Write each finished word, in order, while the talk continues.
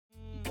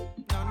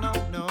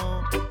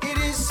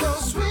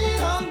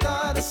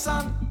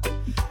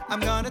I'm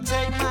gonna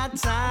take my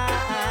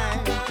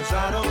time, 'cause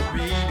I don't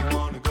really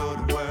wanna go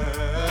to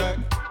work.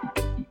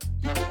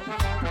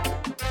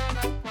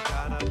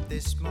 Got up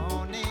this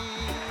morning.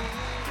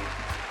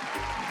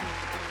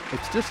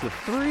 It's just the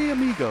three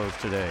amigos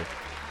today.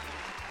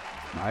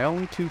 My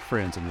only two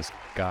friends in this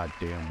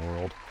goddamn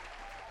world.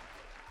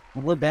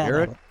 We're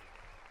bad.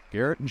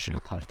 Garrett and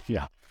Sean.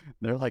 Yeah.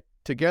 They're like,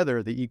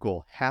 together they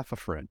equal half a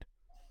friend.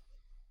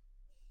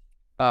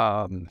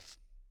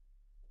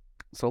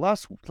 So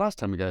last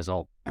time you guys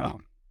all,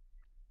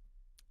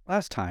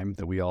 last time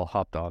that we all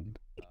hopped on,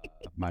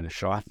 minus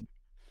Sean,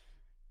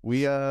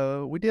 we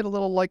did a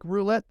little like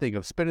roulette thing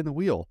of spinning the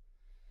wheel.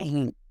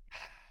 It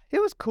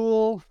was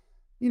cool,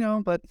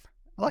 but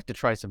I like to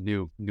try some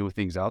new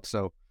things out.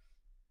 So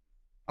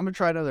I'm gonna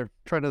try another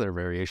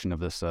variation of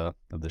this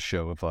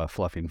show of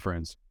Fluffy and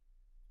Friends.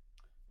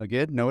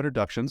 Again, no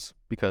introductions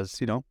because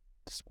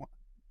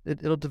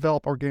it'll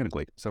develop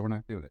organically. So we're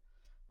not doing it.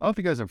 I don't know if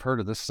you guys have heard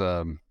of this.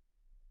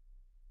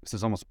 This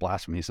is almost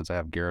blasphemy since I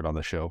have Garrett on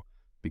the show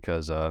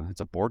because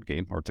it's a board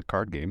game or it's a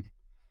card game,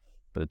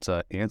 but it's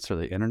Answer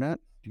the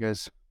Internet. Do you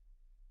guys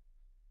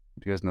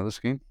know this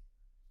game?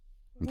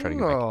 I'm trying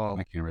to get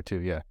my camera too.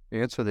 Yeah,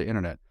 Answer the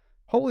Internet.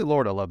 Holy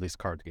Lord, I love this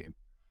card game.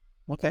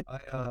 Okay.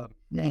 I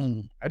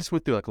just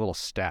went through like a little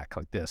stack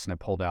like this, and I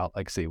pulled out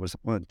it was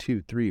 1,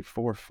 2, 3,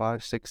 4,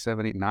 5, 6,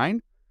 7, 8,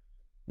 9.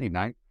 I need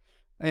 9,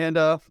 and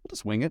we'll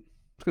just wing it.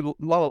 A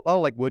lot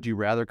of like would you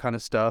rather kind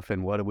of stuff,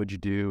 and what would you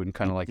do, and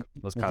kind of like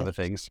those kind of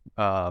things.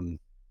 They're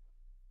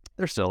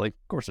silly,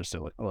 of course they're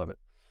silly. I love it.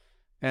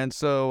 And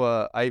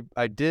so I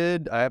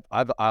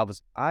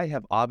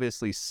have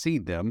obviously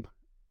seen them,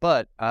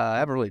 but I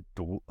haven't really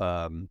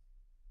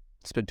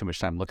spend too much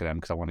time looking at them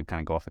because I want to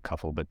kind of go off the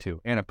cuff a little bit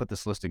too. And I put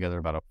this list together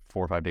about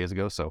 4 or 5 days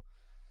ago. So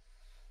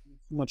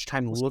much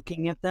time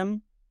looking at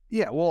them?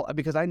 Yeah, well,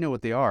 because I know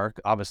what they are,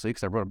 obviously,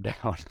 because I wrote them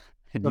down.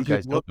 And So you if you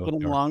guys looked don't a know little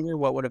what they are. longer,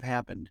 what would have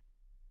happened?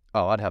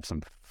 Oh, I'd have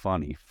some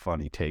funny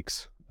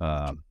takes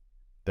that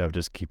would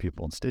just keep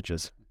people in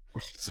stitches.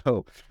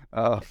 So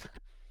I'm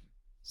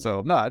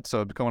not. So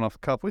I'm going off the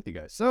cuff with you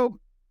guys. So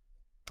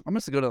I'm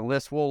just gonna go to the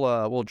list.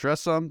 We'll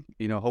address them.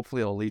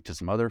 Hopefully it'll lead to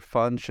some other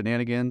fun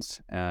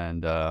shenanigans,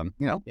 and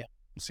we'll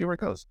see where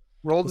it goes.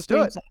 Let's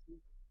do it.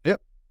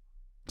 Yep.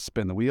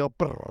 Spin the wheel,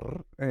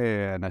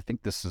 and I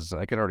think this is.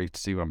 I can already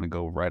see what I'm gonna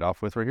go right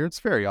off with right here.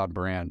 It's very on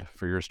brand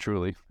for yours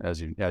truly, as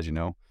you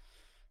know.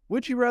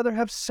 Would you rather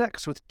have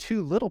sex with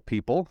 2 little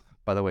people?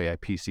 By the way, I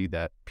PC'd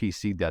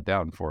that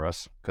down for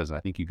us because I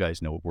think you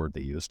guys know what word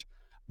they used.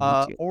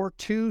 Or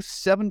 2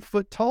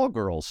 7-foot tall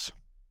girls?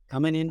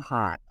 Coming in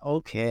hot.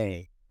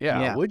 Okay.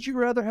 Yeah. Would you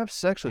rather have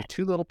sex with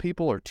 2 little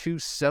people or 2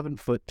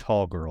 7-foot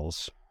tall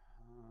girls?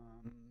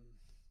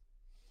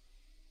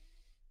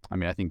 I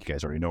mean, I think you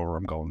guys already know where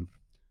I'm going.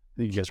 I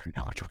think you guys already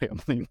know which way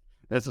I'm leaning.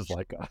 This is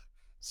like a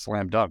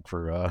slam dunk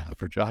for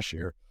Josh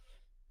here.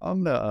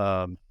 I'm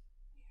the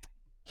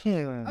I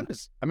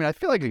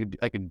feel like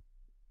I can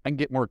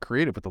get more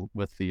creative with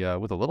the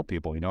little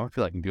people. I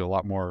feel like I can do a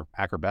lot more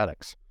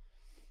acrobatics,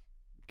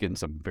 get in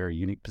some very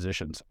unique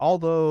positions.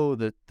 Although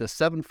the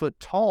 7-foot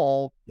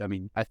tall, I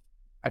mean, I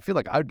feel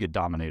like I'd get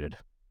dominated,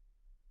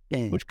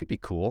 which could be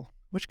cool.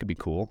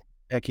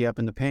 Back you up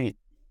in the paint.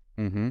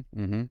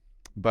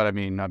 But I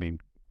mean,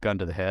 gun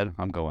to the head.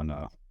 I'm going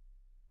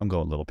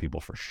little people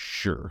for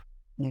sure.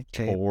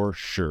 Okay. For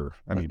sure.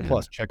 I mean,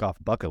 plus check off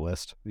bucket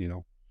list.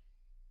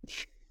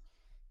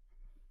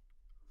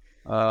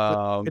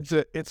 It's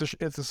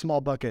a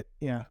small bucket.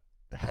 Yeah.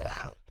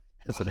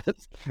 Yes, it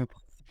is.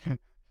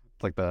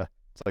 It's like the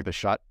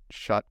shot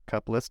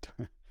cup list.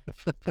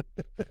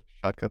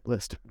 Shot cup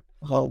list.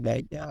 Oh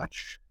my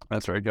gosh.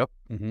 That's right. Yep.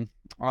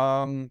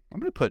 I'm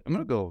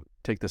gonna go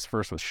take this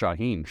first with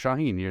Shaheen.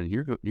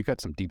 Shaheen, you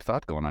got some deep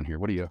thought going on here.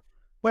 What do you?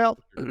 Well,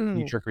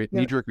 knee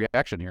jerk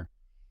reaction here.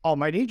 Oh,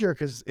 my knee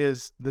jerk is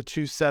the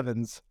 2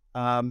 7s.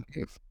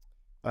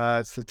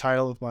 It's the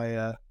title of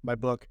my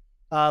book.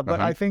 But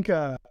I think 2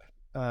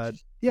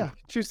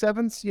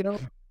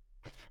 7s.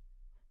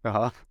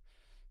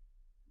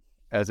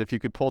 As if you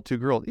could pull 2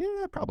 girls.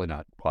 Yeah, probably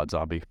not. Quad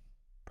zombie.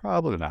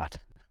 Probably not.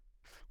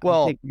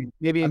 Well,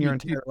 maybe in your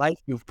entire life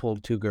you've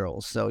pulled 2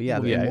 girls. So yeah.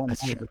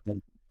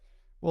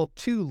 Well,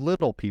 2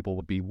 little people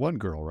would be 1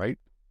 girl, right?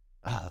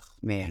 Oh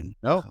man.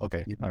 No.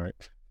 Okay. All right.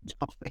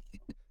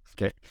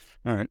 Okay.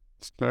 All right.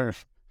 All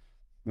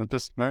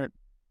right.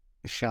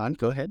 Sean,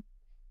 go ahead.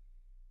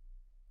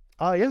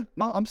 Yeah.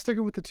 I'm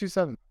sticking with the 2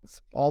 7s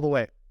all the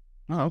way.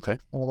 Oh, okay.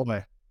 All the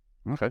way.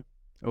 Okay.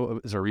 Oh,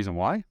 is there a reason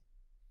why?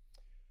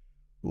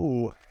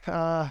 Ooh.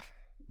 I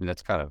mean,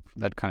 that'd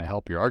kind of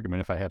help your argument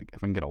if I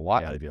can get a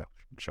why out of you,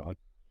 Sean.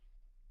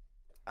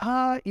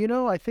 I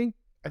think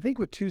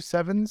with 2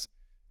 7s,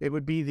 it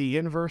would be the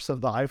inverse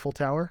of the Eiffel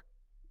Tower.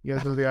 You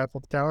guys know the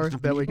Eiffel Tower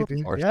that we could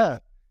do? Yeah.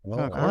 Well,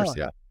 of course,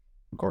 yeah.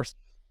 Of course.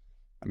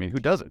 I mean, who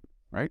doesn't,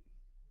 right?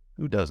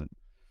 Who doesn't?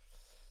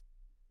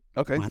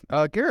 Okay.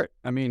 Garrett,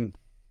 I mean,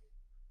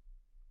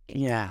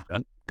 yeah.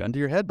 Gun to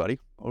your head, buddy.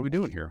 What are we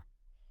doing here?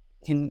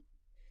 Can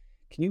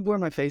Can you blur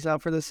my face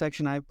out for this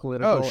section? I have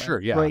political. Oh,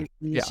 sure, yeah.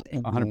 Yeah,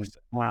 aspirations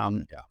and,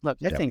 100%. Yeah. Look,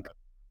 I Yeah. think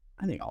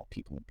all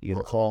people are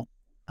beautiful.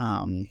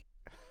 Of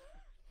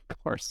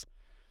course.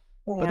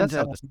 But And,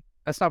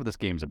 that's not what this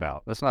game's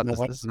about. That's not No, this.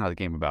 what? This is not a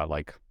game about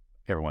like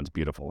everyone's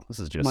beautiful. This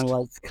is just my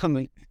wife's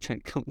coming.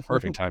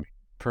 perfect timing.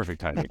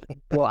 Perfect timing.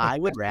 Well, I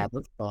would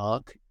rather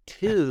fuck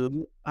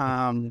two.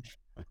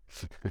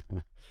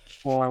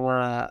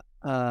 Or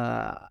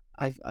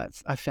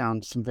I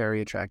found some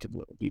very attractive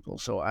little people.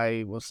 So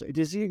I will say,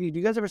 do you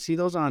guys ever see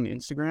those on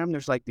Instagram?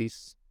 There's like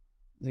these,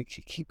 they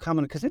keep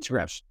coming because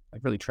Instagram's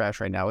like really trash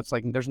right now. It's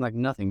like there's like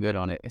nothing good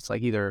on it. It's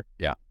like either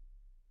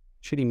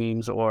shitty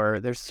memes or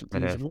there's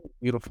these really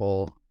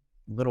beautiful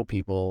little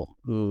people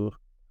who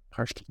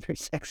are very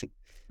sexy.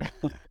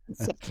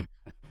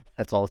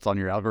 That's all it's on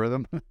your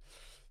algorithm. That's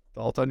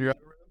all it's on your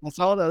algorithm.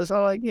 That's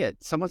all I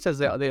get. Someone says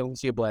they only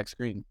see a black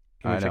screen.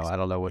 I know. I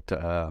don't know what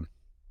to.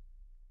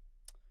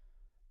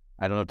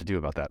 I don't know what to do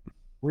about that.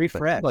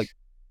 Refresh. Like,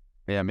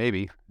 yeah,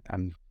 maybe.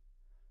 I'm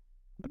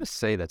gonna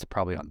say that's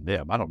probably on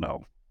them. I don't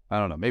know.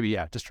 Maybe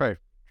just try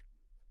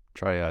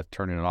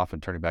turning it off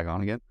and turning it back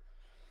on again.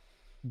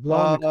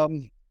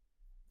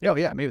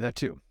 Yeah, maybe that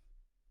too.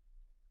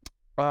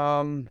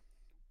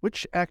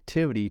 Which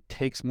activity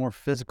takes more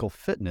physical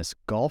fitness,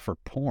 golf or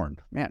porn?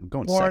 Man, I'm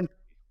going Porn.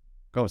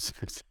 going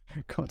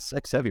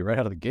sex heavy right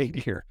out of the gate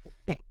here.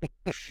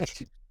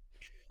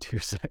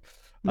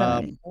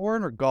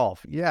 Porn or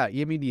golf? Yeah,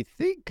 I mean, you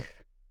think?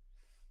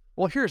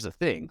 Well, here's the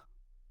thing.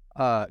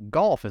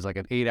 Golf is like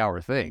an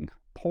 8-hour thing.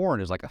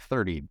 Porn is like a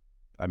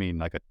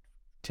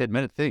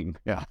 10-minute thing.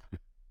 Yeah,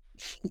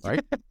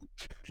 right.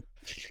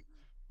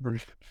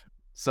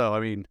 So I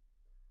mean,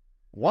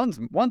 one's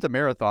a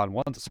marathon,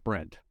 one's a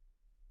sprint.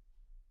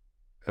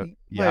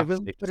 Yeah,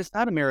 but it's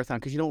not a marathon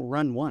because you don't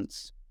run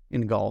once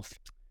in golf.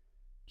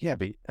 Yeah,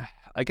 but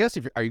I guess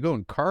are you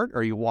going cart or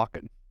are you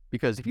walking?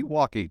 Because if you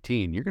walk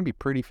 18, you're going to be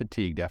pretty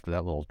fatigued after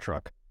that little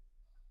truck.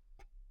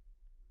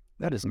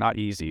 That is not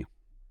easy.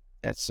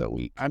 That's so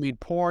weak. I mean,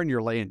 porn,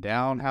 you're laying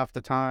down half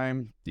the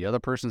time. The other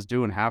person's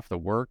doing half the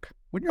work.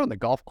 When you're on the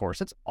golf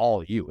course, it's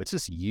all you. It's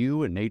just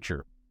you and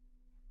nature.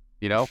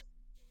 You know?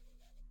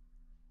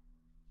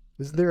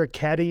 Is there a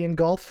caddy in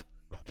golf?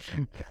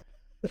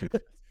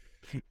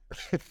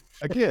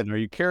 Again, are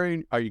you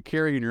carrying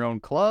your own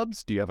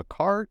clubs? Do you have a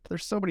cart?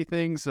 There's so many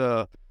things.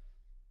 There's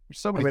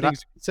so many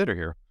things to consider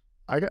here.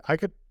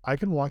 I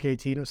can walk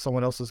 18 if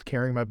someone else is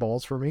carrying my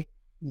balls for me.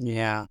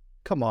 Yeah.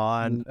 Come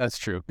on. That's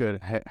true.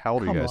 Good. How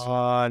old are you guys? Come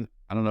on.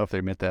 I don't know if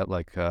they meant that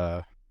like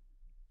I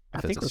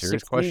think that's a we're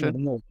serious 16.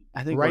 question.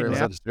 I think Right we're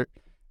now- Is that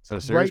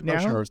a serious Right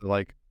question, now? or is it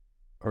like,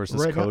 or is this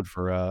Right now? code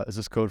for is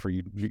this code for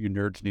you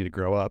nerds need to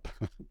grow up?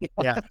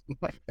 Yeah.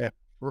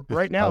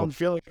 Right now Oh. I'm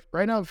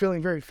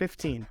feeling very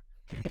 15.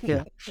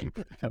 Yeah.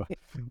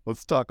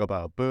 Let's talk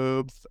about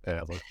boobs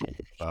and let's talk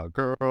about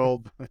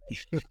girls.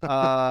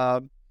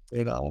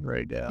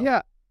 right now.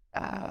 Yeah.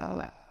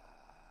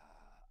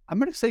 I'm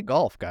gonna say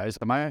golf, guys.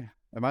 Am I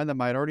the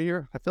minority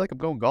here? I feel like I'm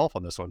going golf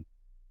on this one.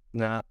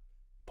 Nah.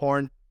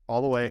 Porn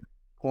all the way.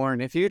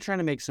 Porn. If you're trying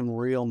to make some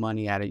real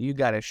money at it, you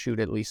got to shoot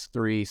at least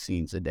 3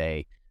 scenes a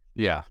day.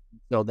 Yeah,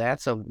 So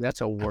that's a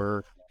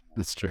work.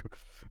 that's true.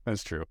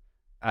 That's true.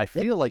 I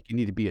feel like you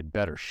need to be in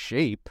better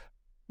shape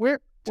Where?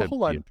 to Well,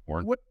 hold be on. in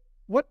porn.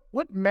 What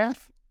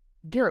math,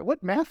 Garrett?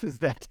 What math is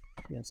that?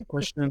 That's a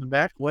question in the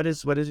back. What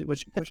is it?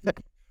 What's your question?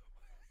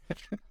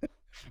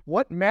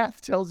 What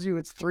math tells you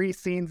it's 3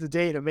 scenes a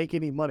day to make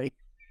any money?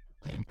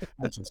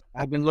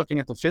 I've been looking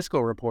at the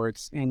fiscal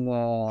reports, and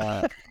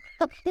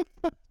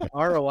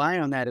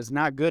ROI on that is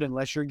not good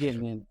unless you're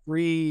getting in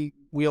 3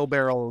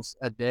 wheelbarrows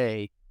a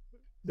day.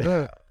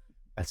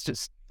 That's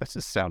just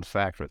sound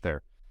fact right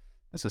there.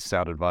 That's just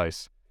sound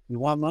advice. You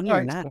want money All or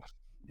right. not?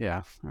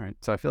 Yeah. All right.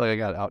 So I feel like I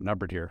got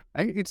outnumbered here.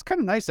 It's kind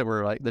of nice that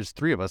we're like, there's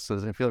 3 of us, so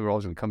I feel like we're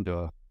always going to come to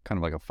a kind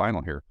of like a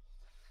final here.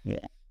 Yeah.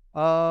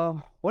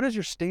 What is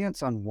your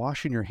stance on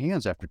washing your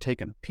hands after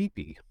taking a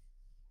pee-pee?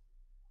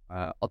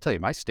 I'll tell you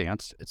my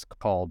stance. It's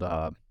called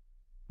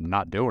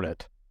not doing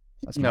it.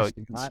 That's my No,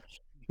 stance. you're not.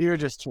 We're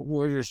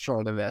just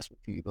trying to mess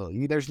with people.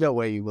 There's no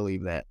way you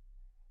believe that.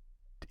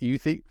 You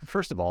think,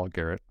 first of all,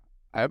 Garrett,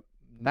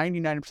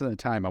 99% of the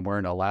time I'm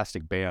wearing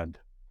elastic band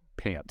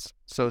pants.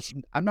 So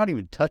I'm not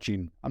even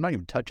touching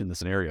the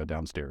scenario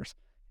downstairs.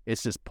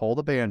 It's just pull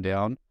the band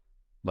down,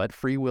 let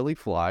Free Willy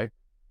fly.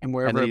 And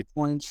wherever then it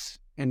points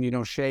and you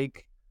don't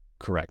shake.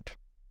 Correct.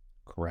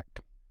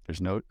 There's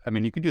no, I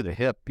mean, you can do the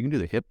hip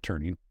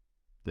turning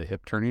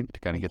to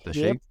kind of get the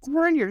shape.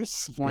 When you're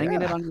just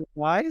slinging it Yeah. on your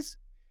thighs?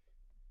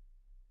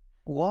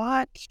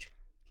 What?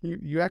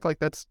 You act like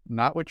that's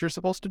not what you're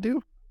supposed to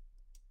do.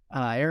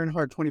 Aaron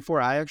Hart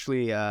 24. I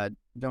actually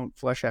don't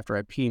flush after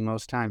I pee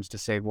most times to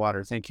save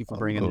water. Thank you for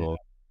bringing it Oh, up.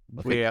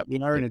 We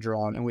are in a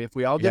draw, and if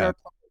we all did Yeah. our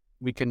part,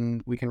 we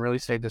can really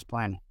save this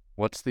plan.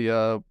 What's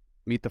the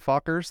meet the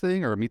Fockers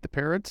thing or meet the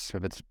parents?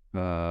 If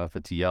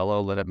it's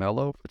yellow, let it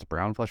mellow. If it's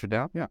brown, flush it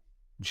down. Yeah.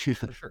 Sure.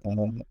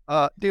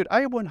 Dude,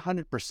 I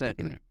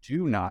 100%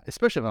 do not,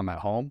 especially if I'm at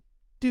home,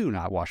 do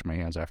not wash my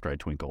hands after I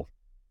twinkle.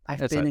 I've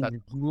That's been a- in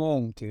your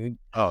home, dude.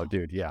 Oh,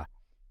 dude, yeah.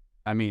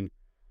 I mean,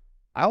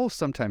 I will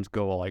sometimes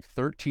go like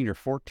 13 or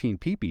 14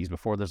 peepees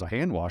before there's a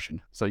hand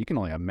washing. So you can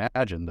only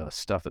imagine the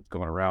stuff that's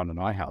going around in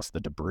my house, the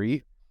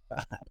debris.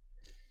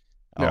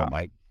 Oh Yeah.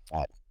 my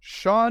God.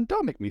 Sean,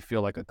 don't make me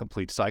feel like a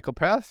complete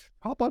psychopath.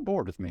 Hop on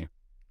board with me.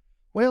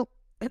 Well,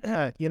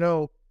 you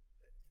know,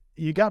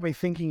 you got me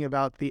thinking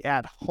about the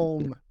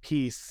at-home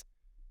piece.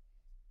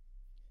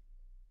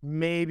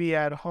 Maybe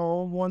at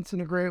home once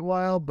in a great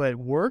while, but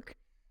work,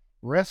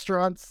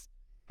 restaurants,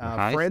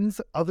 Okay.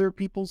 friends, other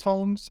people's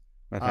homes,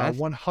 Okay.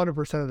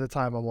 100% of the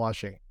time I'm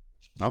washing.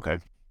 Okay.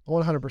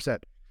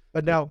 100%.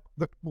 But now,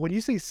 when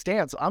you say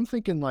stance, I'm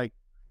thinking like,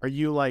 are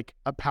you like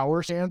a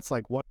power stance,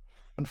 like one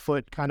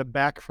foot kind of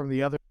back from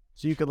the other,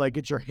 so you could like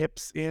get your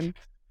hips in,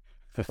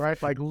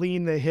 right? Like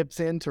lean the hips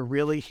in to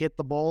really hit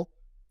the ball,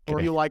 or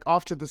are you like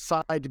off to the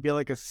side to be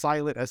like a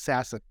silent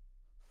assassin?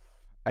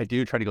 I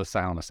do try to go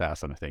silent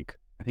assassin, I think.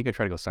 I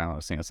try to go silent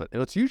assassin.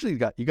 It's usually you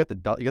got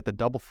the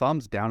double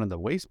thumbs down in the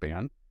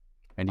waistband,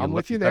 and I'm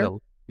with you there.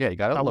 You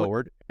got it I'm with-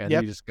 lowered, and Yep.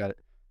 then you just got it.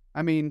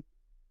 I mean,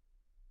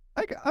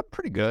 I'm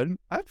pretty good.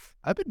 I've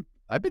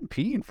been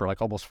peeing for like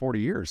almost 40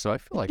 years, so I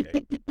feel like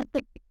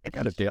I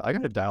got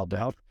it dialed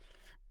down.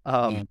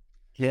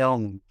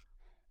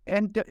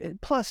 And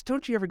plus,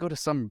 don't you ever go to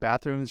some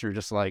bathrooms you're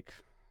just like,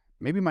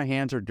 maybe my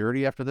hands are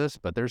dirty after this,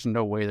 but there's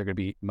no way they're going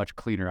to be much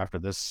cleaner after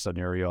this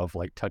scenario of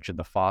like touching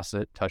the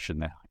faucet, touching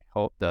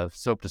the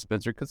soap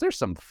dispenser, because there's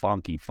some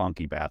funky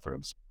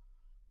bathrooms,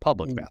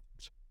 public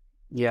bathrooms.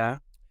 Yeah.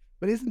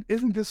 But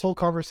isn't this whole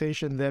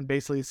conversation then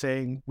basically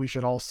saying we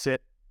should all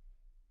sit?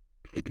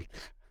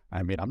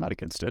 I mean, I'm not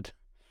against it.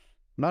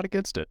 Not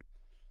against it.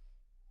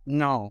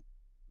 No,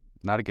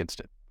 Not against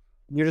it.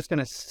 you're just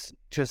gonna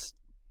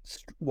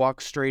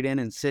walk straight in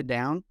and sit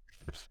down.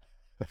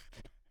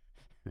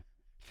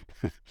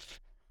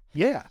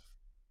 Yeah.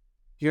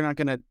 You're not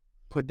gonna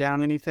put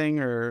down anything,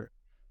 or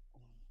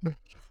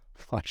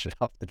Flush it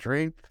off the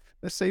drain.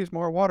 This saves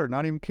more water.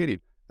 Not even kidding.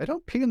 I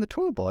don't pee in the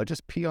toilet bowl. I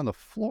just pee on the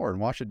floor and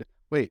wash it.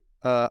 Wait,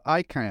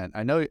 I can.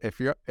 I know if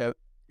you're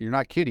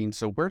not kidding.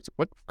 So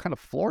what kind of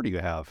floor do you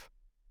have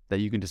that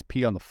you can just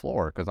pee on the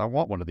floor? Because I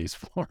want one of these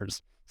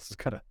floors. It's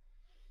kind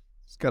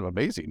of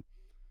amazing.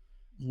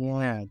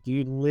 yeah. Do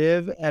you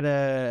live at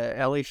a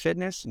LA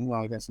Fitness?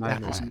 Well, that's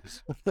not.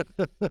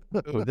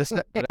 Ooh,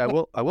 but I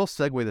will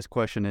segue this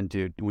question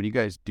into when you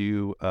guys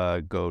do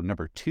go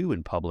number 2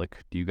 in public.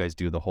 Do you guys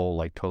do the whole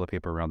like toilet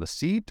paper around the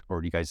seat, or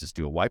do you guys just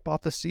do a wipe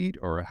off the seat,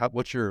 or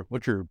what's your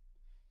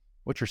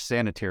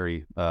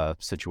sanitary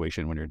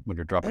situation when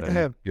you're dropping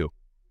it?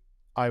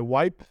 I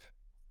wipe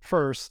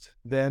first,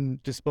 then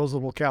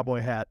disposable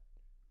cowboy hat,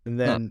 and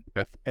then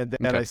Okay.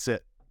 I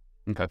sit.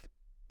 Okay.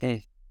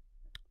 Hey,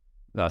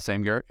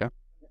 Same, Garrett. Yeah.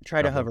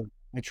 try to Okay. hover.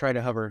 I try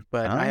to hover,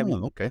 but I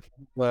haven't Okay.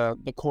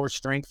 the core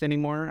strength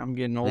anymore. I'm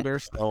getting older,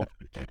 so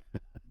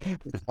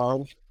it's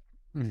hard.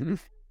 Yeah,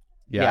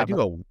 Yeah, I do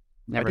a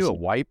Never I do a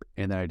seen- wipe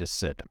and then I just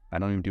sit. I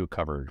don't even do a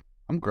cover.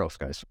 I'm gross,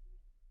 guys.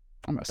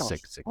 I'm a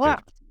sick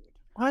fuck? dude.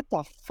 What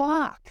the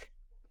fuck?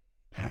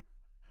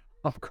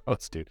 I'm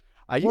gross, dude.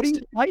 I What are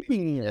used you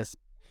wiping this?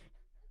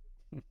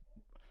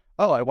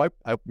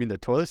 I mean the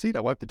toilet seat.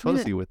 I wipe the toilet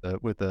Yeah. seat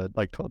with the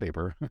like toilet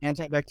paper.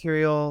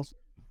 Antibacterial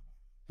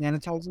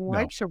sanitizing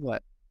wipes or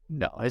what?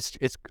 No, it's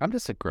I'm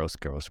just a gross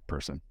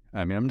person.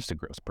 I mean, I'm just a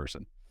gross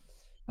person.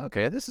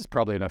 Okay, this is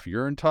probably enough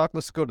urine talk.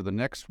 Let's go to the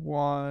next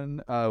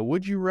one.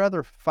 Would you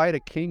rather fight a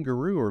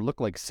kangaroo or look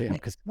like Sam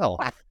Cassell?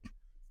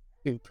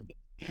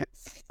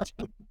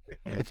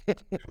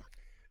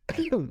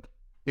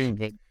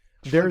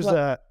 There's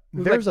a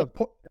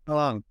How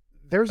long?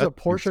 there's a That's a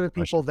portion of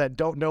good people that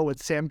don't know what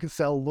Sam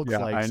Cassell looks Yeah,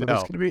 like. I So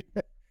there's know. gonna be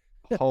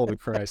Holy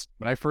Christ.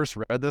 When I first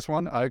read this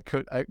one,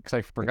 because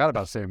I forgot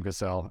about Sam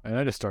Cassell, and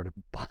I just started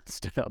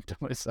busting up to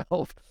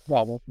myself.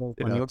 Well, You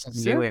when he know, looks like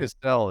Sam you,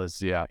 Cassell is,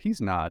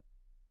 he's not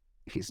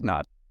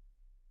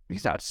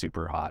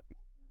super hot.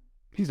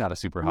 He's not a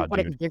super hot What,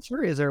 a dude.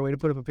 picture? Is there a way to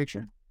put up a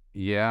picture?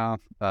 Yeah.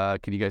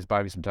 Can you guys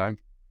buy me some time?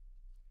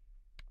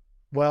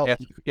 well.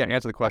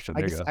 Answer the question.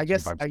 There you go. I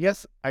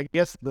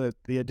guess the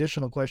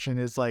additional question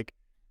is like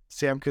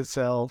Sam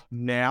Cassell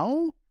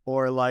now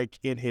or like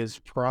in his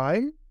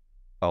prime.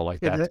 Oh,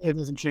 like that. It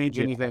doesn't change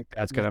Yeah, anything.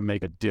 That's gonna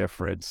make a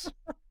difference.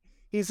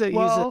 He's an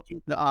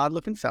odd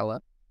looking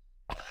fella.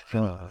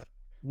 I'm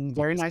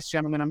Very nice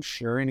gentleman, I'm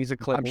sure, and he's a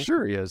clipper.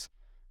 sure he is.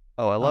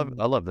 Oh, I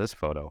love this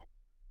photo.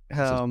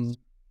 Um,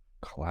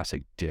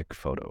 Classic dick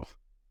photo.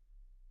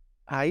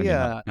 I I mean,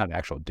 not an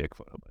actual dick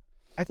photo,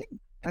 but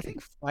I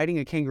think fighting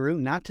a kangaroo,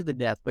 not to the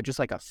death, but just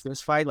like a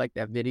fist fight, like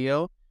that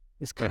video,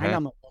 is kind of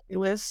on my bucket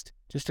list.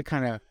 Just to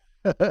kind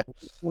of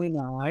swing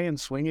an eye and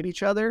swing at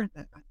each other.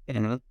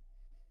 And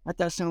that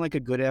does sound like a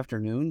good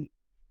afternoon,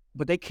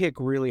 but they kick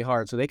really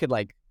hard, so they could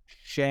like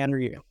shatter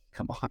you.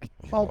 Come on,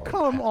 Oh,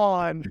 come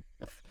on.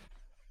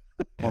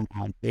 come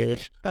on,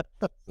 bitch.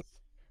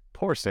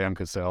 poor Sam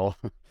Cassell.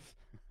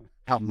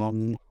 Come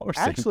on. Poor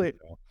Sam Actually,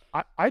 Cassell.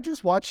 I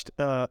just watched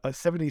a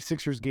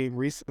 76ers game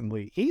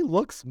recently. He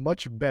looks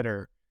much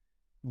better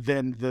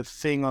than the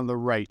thing on the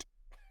right.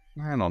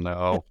 I don't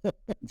know.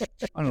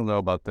 I don't know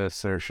about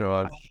this, there,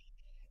 Sean.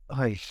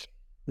 What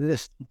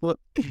is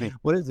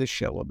this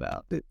show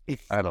about?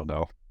 I don't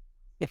know.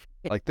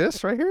 Like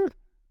this right here?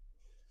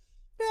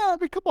 Yeah, I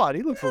mean, come on.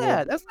 He looks a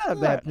little. That's not a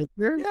bad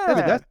picture. Yeah. I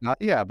mean, that's not.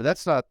 Yeah, but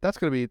that's not. That's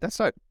gonna be. That's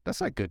not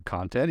good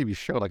content. If you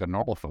show like a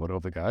normal photo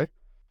of the guy.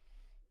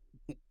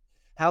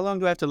 How long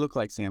do I have to look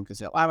like Sam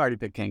Cassell? I've already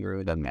picked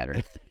kangaroo. It doesn't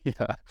matter.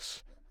 Yeah.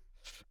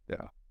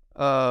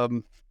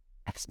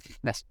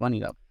 That's funny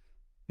though.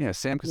 Yeah.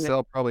 Sam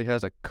Cassell probably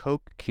has a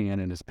Coke can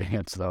in his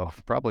pants, though.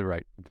 Probably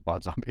right,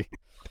 Bod Zombie.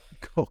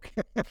 Coke.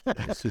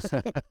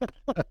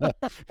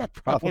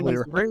 Probably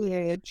right.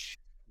 Rich.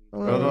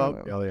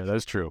 Oh, yeah,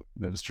 that's true.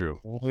 That is true.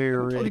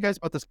 I told you guys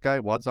about this guy,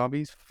 Wad Zombie.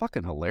 He's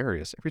fucking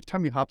hilarious. Every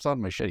time he hops on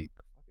my shit, he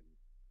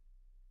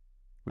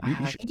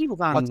I think he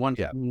was on one.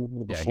 Yeah,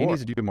 before. he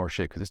needs to do more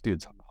shit because this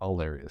dude's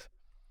hilarious.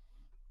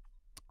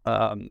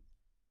 I'm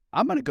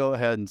gonna go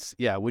ahead and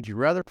would you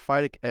rather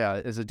fight?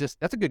 Is it just?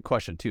 That's a good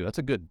question too. That's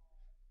a good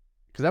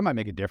because that might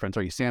make a difference.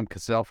 Are you Sam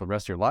Cassell for the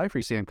rest of your life, or are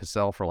you Sam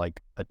Cassell for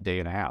like a day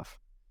and a half?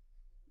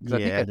 Because I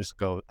think I just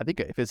go. I think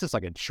if it's just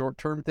like a short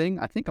term thing,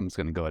 I think I'm just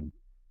gonna go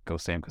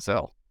Sam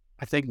Cassell.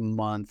 I think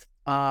month.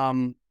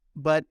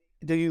 But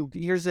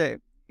here's a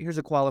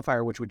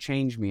qualifier which would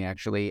change me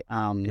actually.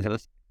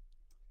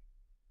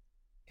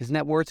 His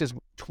net worth is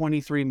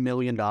 $23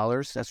 million.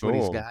 That's what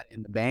he's got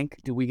in the bank.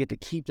 Do we get to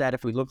keep that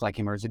if we look like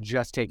him, or is it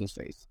just take his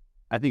face?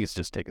 I think it's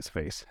just take his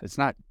face. It's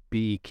not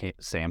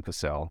Sam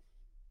Cassell.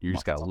 You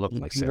just gotta look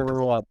like Sam.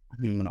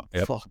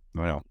 Yep. Fuck.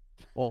 I know.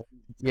 Well,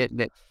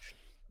 that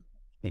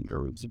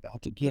kangaroo's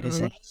about to get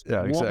his ass.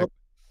 Yeah, exactly.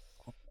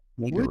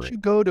 Would you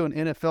go to an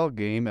NFL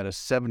game at a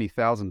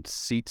 70,000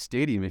 seat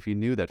stadium if you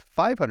knew that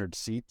 500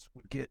 seats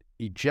would get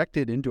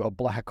ejected into a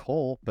black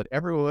hole, but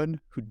everyone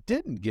who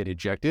didn't get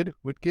ejected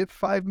would get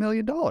 $5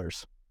 million?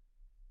 It's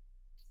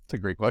a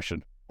great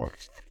question.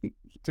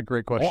 It's a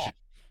great question.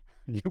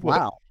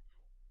 Wow.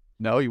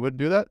 No, you wouldn't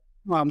do that?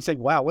 Well, I'm saying,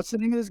 wow. What's the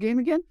name of this game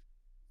again?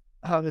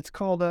 It's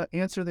called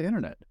Answer the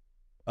Internet.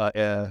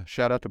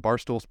 Shout out to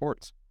Barstool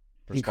Sports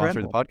for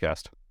Incredible. sponsoring the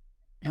podcast.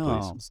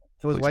 Oh,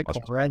 It was Please like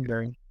sponsor us.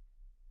 raspberry.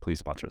 Please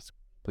sponsor us.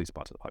 Please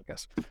sponsor the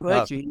podcast.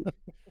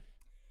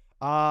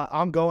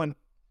 I'm going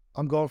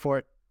for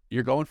it.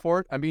 You're going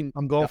for it? I mean,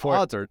 I'm going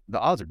for it. The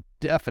odds are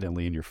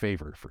definitely in your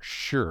favor, for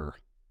sure.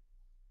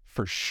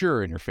 For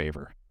sure in your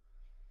favor.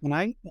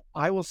 And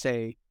I will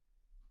say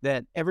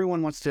that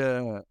everyone wants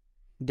to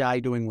die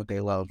doing what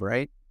they love,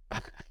 right?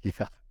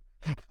 Yeah.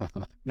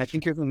 And I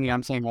think you're thinking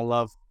I'm saying I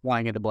love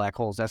flying into black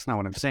holes. That's not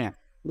what I'm saying.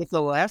 If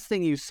the last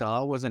thing you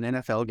saw was an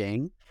NFL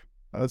game.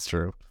 That's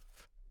true.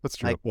 That's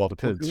true. Like, Well, it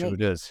depends who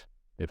it is.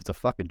 If it's a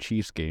fucking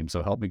Chiefs game,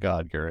 so help me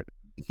God, Garrett.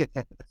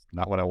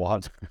 Not what I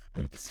want.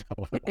 It's not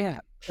what I want. Yeah,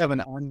 have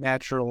an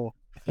unnatural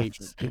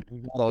hatred.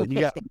 You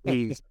got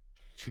these.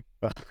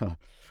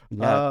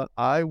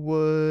 I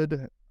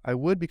would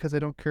because I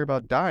don't care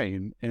about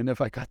dying, and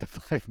if I got the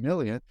 $5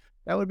 million,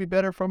 that would be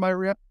better for my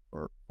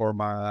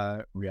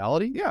my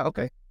reality. Yeah,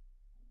 okay.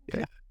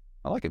 Yeah,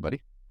 I like it,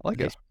 buddy. I like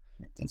it.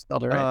 That's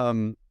spelled it right.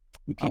 I'm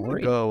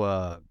gonna go.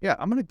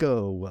 I'm gonna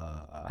go.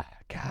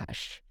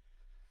 Gosh,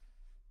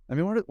 I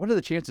mean, what are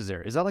the chances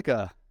there? Is that like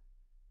a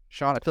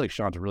Sean? I feel like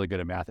Sean's really good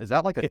at math. Is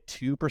that like a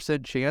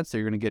 2% chance that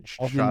you're gonna get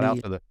shot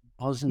out to the?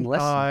 I was in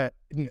less.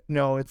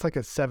 No, it's like a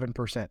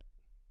 7%.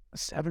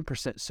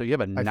 7%. So you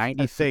have a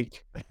 90. I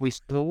think We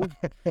still.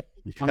 So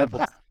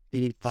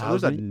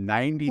there's a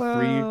 93.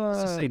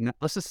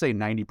 Let's just say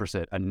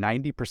 90%. A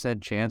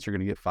 90% chance you're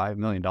gonna get $5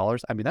 million.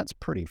 I mean, that's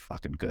pretty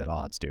fucking good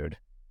odds, dude.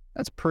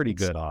 That's pretty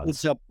good odds.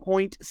 It's a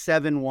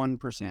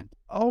 0.71%.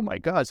 Oh my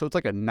God. So it's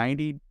like a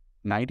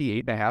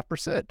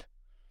 98.5%.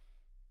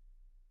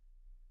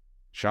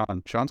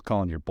 Sean's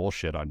calling your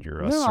bullshit on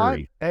your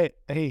Surrey.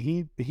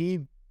 He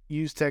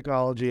used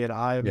technology, and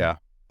I'm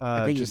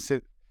just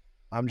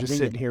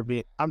sitting here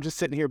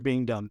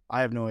being dumb.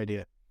 I have no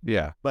idea,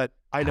 Yeah. but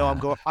I know I'm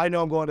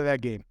going to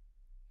that game.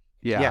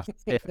 Yeah.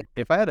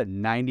 If I had a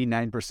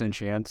 99%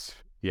 chance,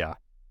 yeah.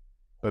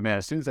 But man,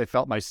 as soon as I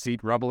felt my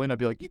seat rumbling, I'd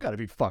be like, you got to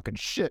be fucking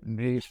shitting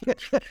me.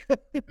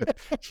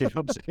 You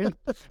know what I'm saying?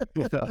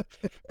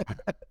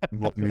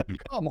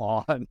 Come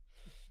on.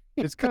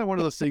 It's kind of one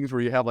of those things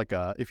where you have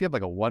if you have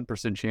like a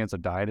 1% chance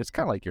of dying, it's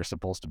kind of like you're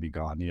supposed to be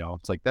gone. You know,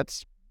 it's like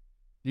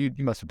you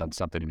must have done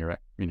something in your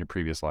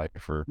previous life.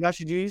 Gosh,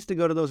 did you used to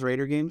go to those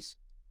Raider games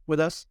with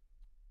us?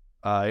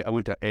 I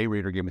went to a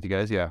Raider game with you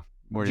guys. Yeah.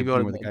 Did you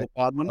go to the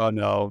quad one? Oh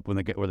no,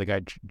 where the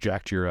guy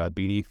jacked your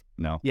beanie.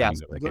 No. Yeah.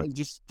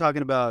 Just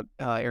talking about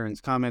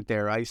Aaron's comment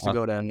there. I used to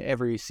go to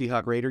every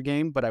Seahawk Raider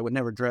game, but I would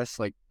never dress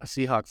like a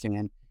Seahawk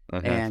fan.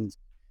 And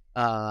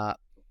I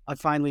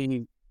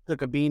finally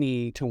took a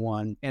beanie to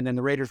one, and then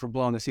the Raiders were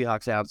blowing the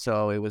Seahawks out,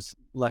 so it was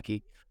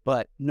lucky.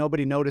 But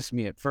nobody noticed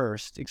me at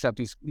first, except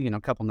these,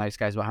 a couple nice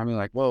guys behind me,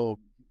 like, "Whoa,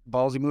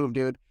 ballsy move,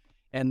 dude!"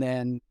 And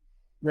then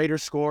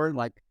Raiders scored.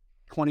 Like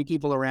 20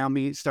 people around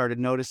me started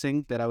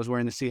noticing that I was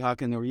wearing the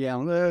Seahawk, and they were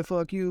yelling,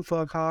 "Fuck you,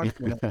 fuck Hawk!"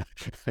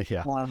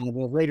 Yeah.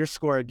 The Raiders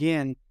score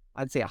again,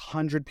 I'd say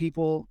 100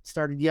 people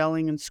started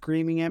yelling and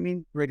screaming at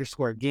me. Raider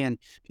Square again.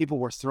 People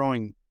were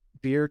throwing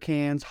beer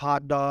cans,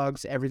 hot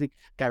dogs, everything.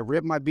 Guy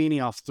ripped my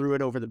beanie off, threw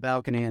it over the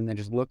balcony, and then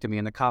just looked at me.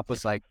 And the cop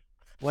was like,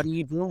 "What are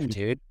you doing,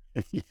 dude?"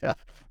 Yeah,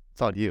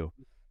 it's on you.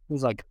 It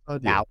was like On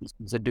you.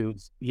 thousands of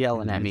dudes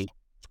yelling at me.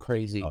 It's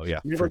crazy. Oh yeah.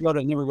 Never go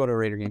to a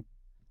Raider game.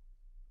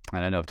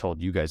 And I know I've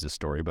told you guys this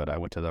story, but I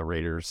went to the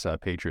Raiders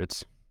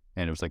Patriots,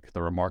 and it was like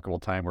the remarkable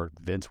time where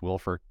Vince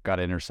Wilfork got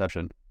an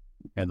interception,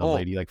 and the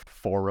lady like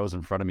 4 rows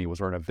in front of me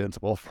was wearing a Vince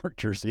Wilfork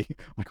jersey.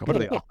 I'm like, what are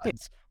the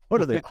odds? What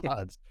are the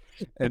odds?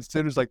 And as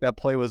soon as like that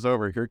play was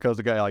over, here comes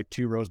a guy like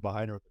 2 rows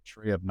behind her with a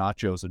tray of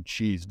nachos and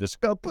cheese. Just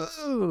go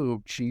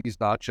boom, cheese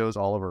nachos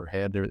all over her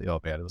head.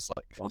 Oh man, it was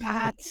like, What?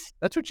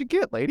 that's what you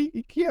get, lady.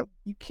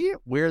 You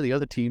can't wear the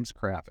other team's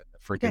crap in the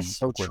freaking That's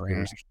so Oakland trash.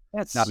 Raiders.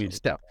 That's No, I mean,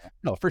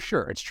 no, for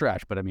sure, it's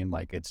trash, but I mean,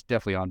 like, it's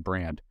definitely on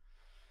brand.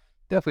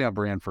 Definitely on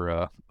brand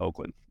for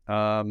Oakland.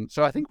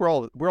 So I think we're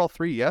all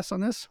 3 yes on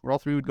this. We're all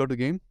 3 would go to the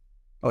game.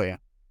 Oh yeah.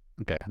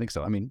 Okay, I think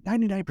so. I mean,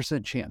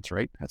 99% chance,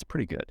 right? That's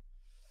pretty good.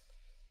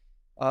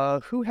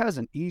 Who has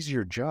an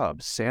easier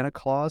job, Santa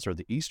Claus or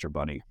the Easter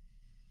Bunny?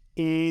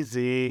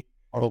 Easy.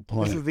 Oh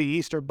This is the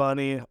Easter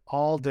Bunny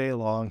all day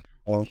long.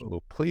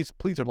 Oh, please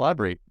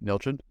elaborate,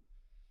 Nilchin.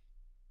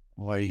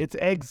 It's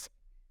eggs.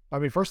 I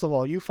mean, first of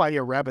all, you find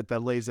a rabbit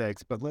that lays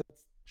eggs, but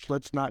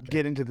let's not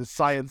get into the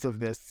science of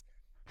this.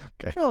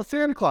 Okay. No,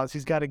 Santa Claus,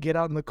 he's got to get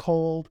out in the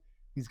cold.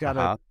 He's got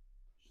to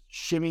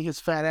shimmy his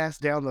fat ass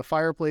down the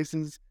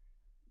fireplaces.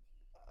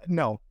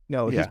 No,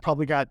 Yeah. he's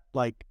probably got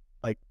like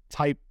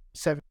type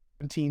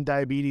 17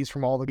 diabetes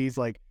from all of these.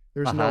 Like,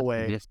 there's no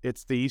way. Yes.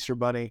 It's the Easter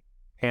Bunny,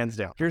 hands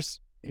down.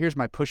 Here's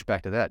my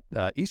pushback to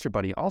that. Easter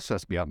Bunny also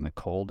has to be out in the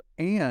cold,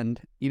 and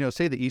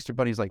say the Easter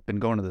Bunny's like been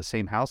going to the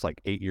same house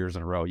like 8 years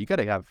in a row. You got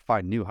to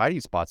find new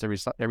hiding spots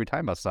every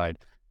time outside.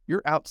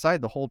 You're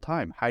outside the whole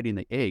time hiding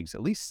the eggs.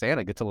 At least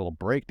Santa gets a little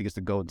break. He gets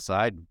to go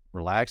inside,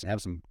 relax, and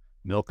have some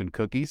milk and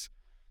cookies.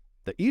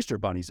 The Easter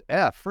Bunny's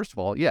F. First of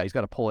all, yeah, he's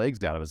got to pull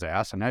eggs out of his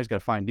ass, and now he's got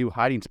to find new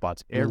hiding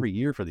spots every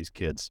year for these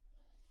kids.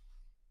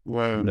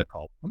 I'm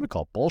gonna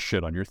call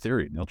bullshit on your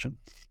theory, Nilchin.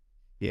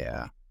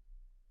 Yeah.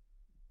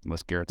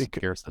 Unless Garrett's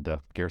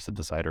the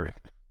decider.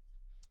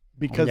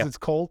 Because it's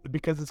cold.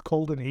 Because it's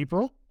cold in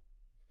April.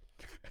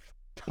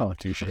 Oh,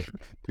 touche.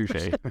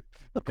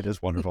 It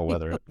is wonderful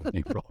weather in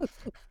April.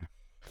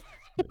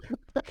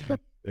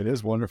 It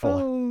is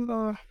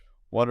wonderful.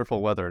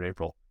 Wonderful weather in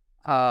April.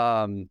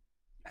 Yeah,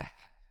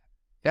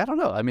 I don't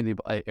know. I mean,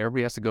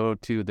 everybody has to go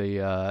to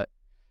the.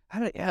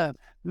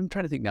 I'm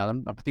trying to think now.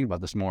 I'm thinking about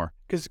this more.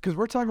 Because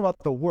we're talking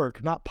about the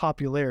work, not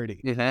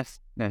popularity. Yes.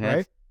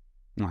 Right?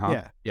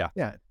 Uh-huh. Yeah.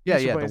 Yeah.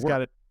 The work.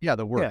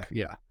 The work.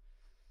 Yeah.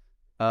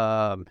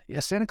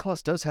 Santa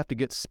Claus does have to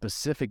get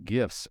specific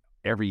gifts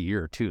every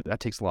year too. That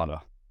takes a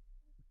lot.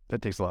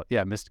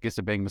 Yeah, gets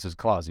to bang Mrs.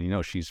 Claus,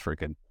 and she's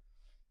freaking.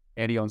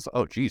 And he owns.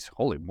 Oh, geez,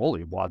 holy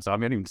moly, Wads! I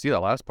didn't even see that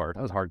last part.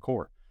 That was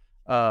hardcore.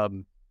 I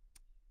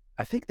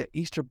think the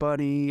Easter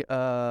Bunny.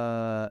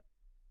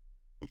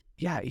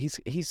 Yeah, he's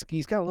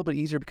got a little bit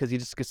easier because he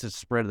just gets to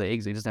spread the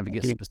eggs. He doesn't have to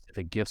get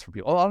specific gifts for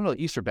people. Oh, I don't know.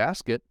 Easter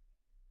basket,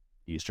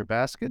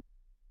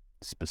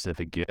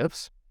 specific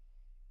gifts.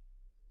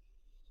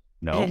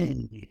 No,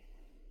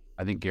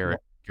 I think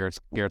Garrett's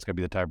gonna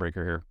be the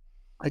tiebreaker here.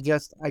 I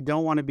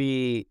don't want to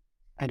be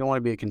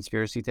a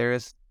conspiracy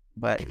theorist,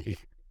 but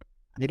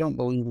I don't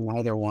believe in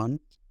either one.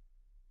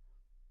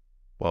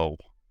 Whoa.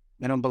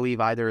 I don't believe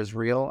either is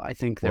real. I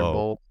think they're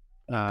both.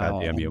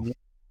 God damn you. I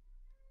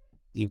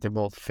think they're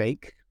both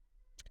fake.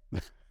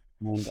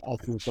 And I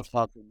think the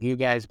fact that you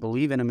guys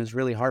believe in them is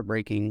really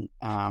heartbreaking.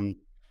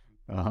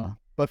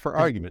 But for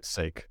argument's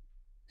sake.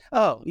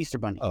 Oh, Easter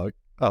Bunny. Oh,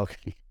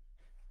 okay.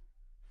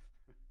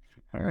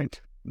 All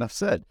right. Enough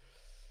said.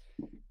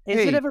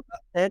 Has it ever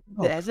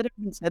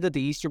been said that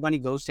the Easter Bunny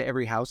goes to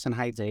every house and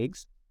hides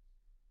eggs?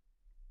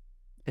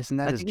 Isn't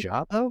that his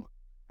job though?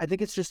 I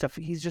think it's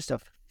he's just a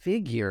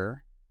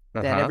figure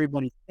that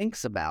everybody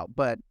thinks about.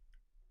 But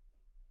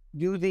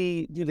do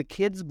the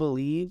kids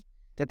believe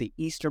that the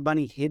Easter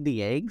Bunny hid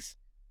the eggs?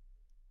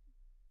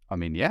 I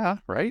mean, yeah,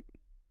 right?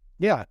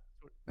 Yeah.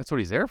 That's what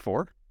he's there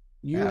for.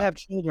 You have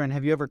children.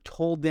 Have you ever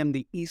told them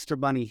the Easter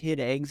Bunny hid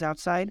eggs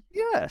outside?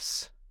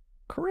 Yes.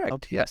 Correct.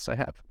 Okay. Yes, I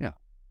have. Yeah.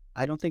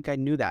 I don't think I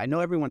knew that. I know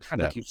everyone,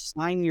 like, you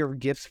sign your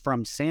gifts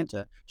from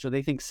Santa, so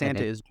they think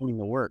Santa is doing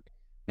the work.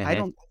 I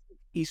don't think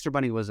Easter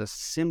Bunny was a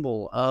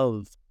symbol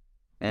of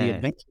the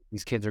adventure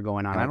these kids are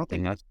going on. I don't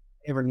think I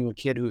ever knew a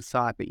kid who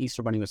thought the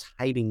Easter Bunny was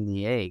hiding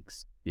the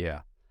eggs.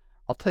 Yeah.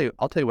 I'll tell you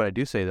what I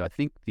do say though. I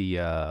think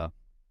the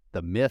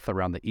myth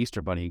around the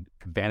Easter Bunny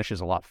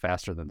vanishes a lot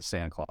faster than the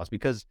Santa Claus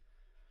because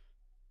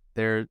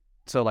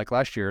so like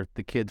last year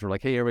the kids were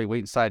like, hey, everybody wait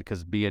inside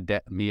because me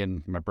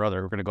and my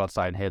brother, we're going to go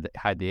outside and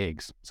hide the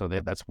eggs. So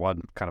that's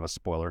one kind of a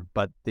spoiler,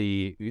 but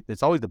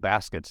it's always the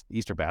baskets. The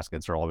Easter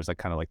baskets are always like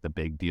kind of like the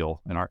big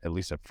deal at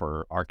least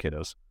for our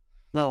kiddos.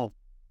 No.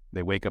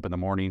 They wake up in the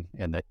morning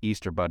and the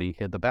Easter Bunny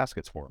hid the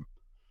baskets for them.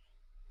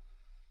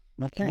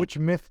 Okay. Which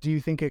myth do you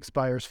think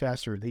expires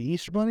faster, the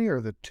Easter Bunny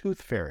or the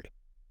Tooth Fairy?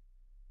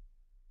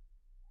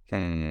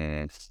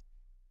 Again,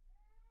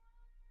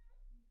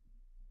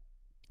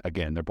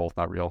 they're both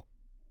not real.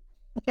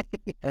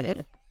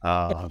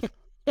 Uh,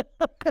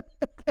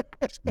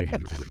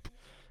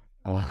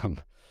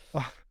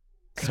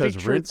 because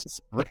Speak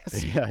rinse,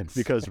 truth. yeah,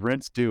 because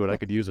rinse do, and I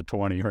could use a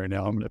 20 right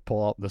now. I'm gonna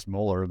pull out this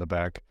molar in the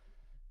back.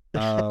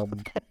 That's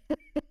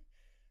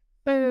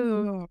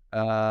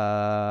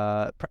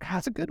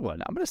a good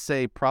one. I'm gonna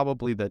say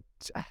probably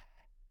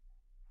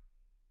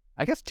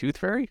I guess tooth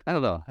fairy. I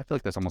don't know. I feel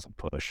like that's almost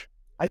a push.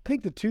 I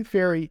think the tooth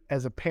fairy,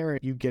 as a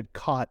parent, you get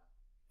caught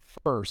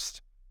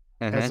first,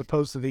 as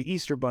opposed to the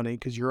Easter bunny,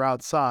 because you're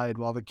outside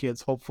while the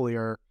kids hopefully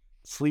are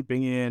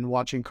sleeping in,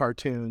 watching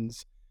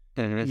cartoons.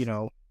 You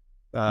know,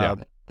 Yeah,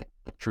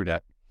 true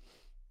that.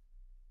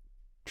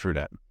 True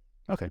that.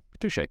 Okay,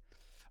 touche.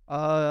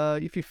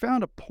 If you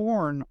found a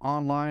porn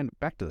online,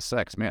 back to the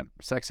sex, man,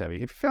 sex heavy.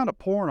 If you found a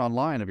porn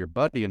online of your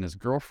buddy and his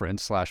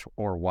girlfriend /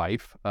 or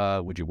wife,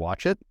 would you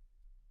watch it?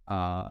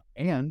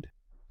 And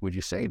would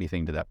you say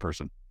anything to that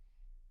person?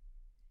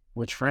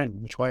 Which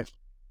friend? Which wife?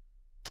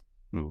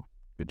 Ooh,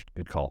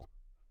 good call.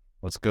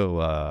 Let's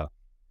go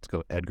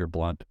Edgar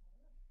Blunt.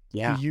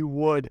 Yeah. you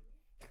would.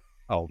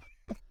 Oh,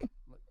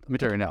 let me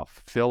tell you now,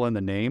 fill in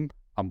the name.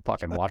 I'm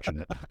fucking watching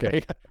it,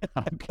 okay?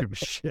 I don't give a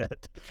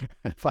shit.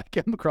 If I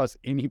come across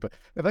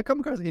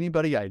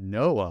anybody I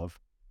know of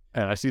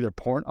and I see their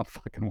porn, I'm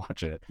fucking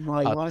watching it.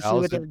 Well, you want to see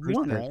what they're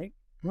doing,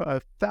 1,000%.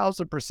 right?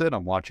 1,000%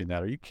 I'm watching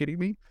that. Are you kidding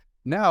me?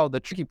 Now, the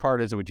tricky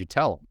part is, would you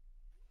tell them?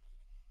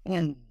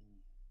 And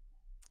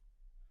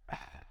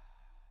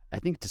I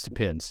think it just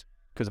depends.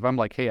 Because if I'm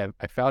like, hey,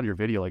 I found your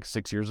video like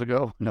 6 years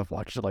ago and I've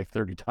watched it like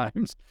 30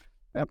 times,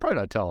 I'm probably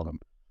not telling them.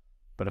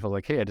 But if I'm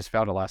like, hey, I just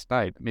found it last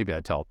night, maybe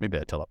I'd tell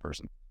that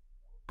person.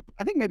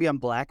 I think maybe I'm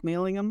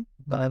blackmailing him.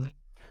 But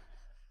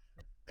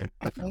Yeah.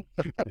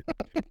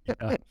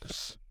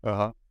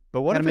 Uh-huh.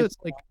 But what if it's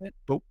like,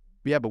 but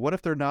what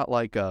if they're not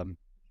like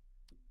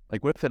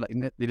what if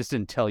they just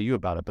didn't tell you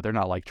about it, but they're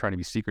not like trying to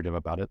be secretive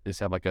about it? They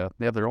just have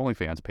they have their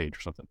OnlyFans page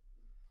or something.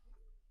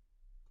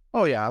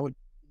 oh yeah, I would.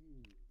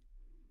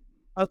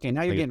 Okay,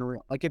 now you're getting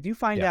real. Like if you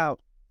find out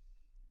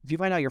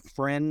your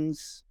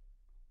friend's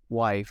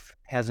wife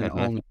has an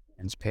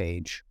OnlyFans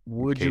page,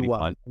 would Katie you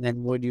Blunt. And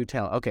then would you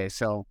tell? Okay,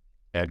 so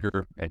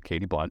Edgar and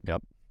Katie Blunt.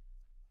 Yep.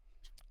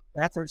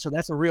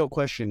 that's a real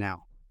question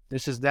now.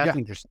 That's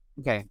interesting.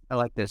 Okay, I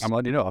like this. I'm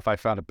letting you know, if I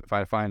find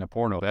a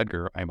porno of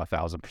Edgar, I'm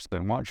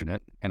 1,000% watching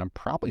it, and I'm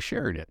probably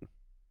sharing it.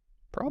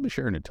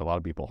 To a lot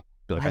of people.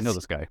 Be like, I know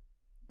this guy.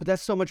 But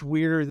that's so much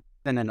weirder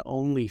than an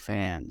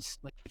OnlyFans.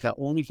 Like the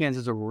OnlyFans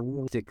is a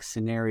realistic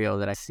scenario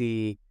that I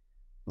see.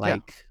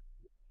 Like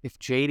if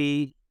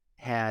JD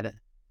had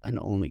an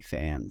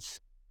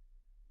OnlyFans,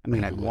 I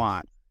mean,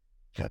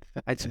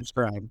 I'd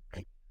subscribe.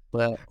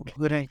 But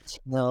would I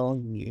tell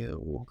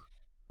you?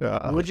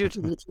 Would you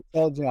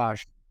tell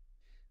Josh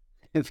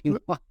if you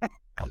want?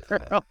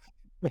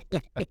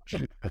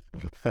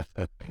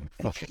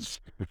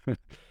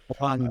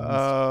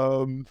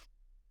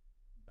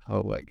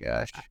 Oh my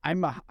gosh! I'll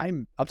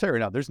tell you right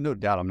now. There's no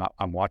doubt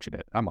I'm watching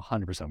it. I'm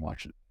 100%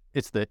 watching it.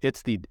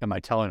 It's the am I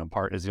telling them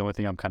part is the only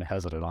thing I'm kind of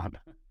hesitant on.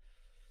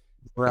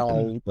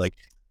 Well, like,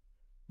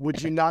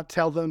 would you not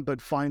tell them,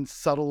 but find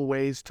subtle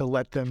ways to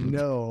let them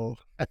know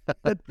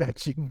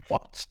that you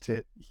watched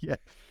it? Yeah.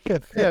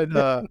 And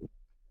I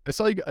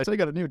saw you got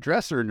a new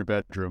dresser in your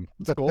bedroom.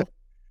 It's cool.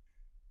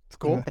 It's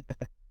cool.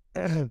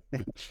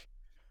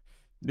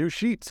 New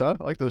sheets, huh?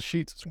 I like those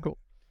sheets. It's cool.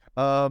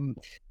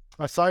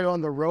 I saw you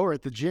on the rower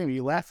at the gym.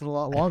 You lasted a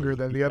lot longer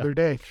than the other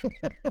day.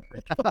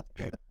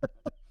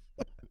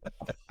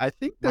 I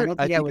think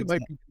the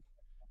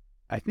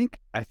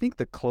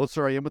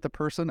closer I am with the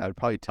person, I'd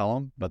probably tell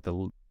them. But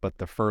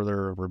the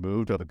further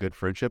removed of a good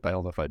friendship, I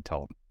don't know if I'd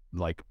tell them.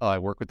 Like, oh, I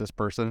work with this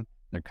person.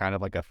 They're kind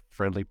of like a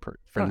friendly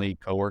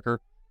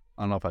coworker.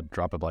 I don't know if I'd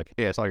drop it like,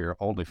 hey, I saw your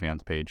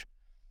OnlyFans page.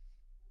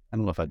 I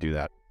don't know if I'd do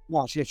that.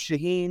 Watch if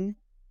Shaheen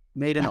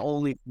made an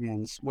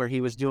OnlyFans where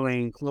he was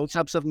doing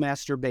close-ups of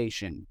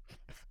masturbation.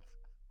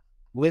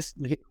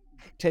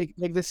 Take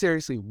this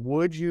seriously.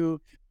 Would you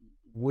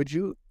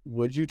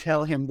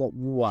tell him that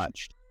you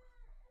watched?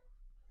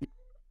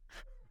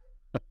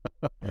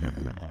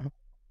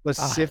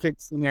 Specific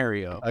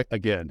scenario.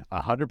 Again,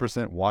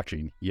 100%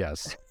 watching.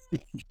 Yes.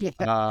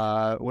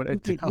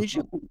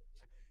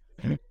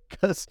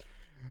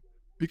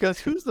 Because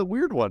who's the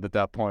weird one at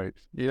that point?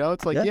 You know,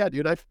 it's like, yeah,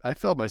 dude, I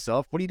felt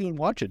myself. What are you doing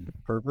watching,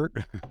 pervert?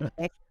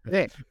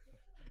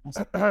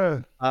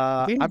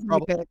 I'm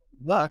probably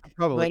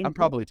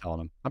telling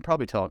him.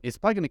 It's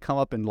probably going to come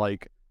up in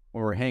like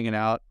when we're hanging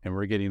out and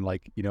we're getting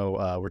like,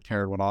 we're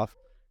tearing one off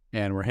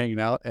and we're hanging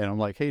out and I'm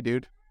like, hey,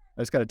 dude,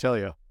 I just got to tell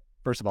you.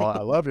 First of all,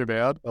 I love you,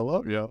 man. I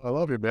love you,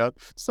 man.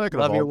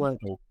 Second of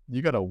all,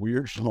 you got a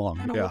weird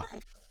schlong. Yeah.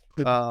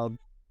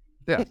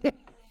 Yeah.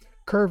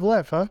 Curve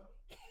left, huh?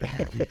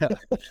 Yeah,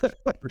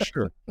 for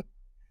sure.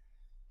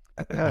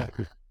 Yeah.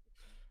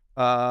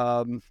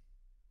 I'm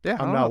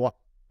not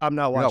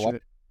watching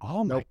it.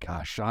 Oh my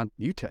gosh, Sean,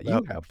 you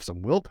have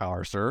some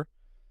willpower, sir.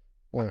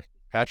 What?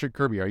 Patrick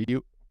Kirby, are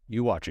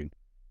you watching?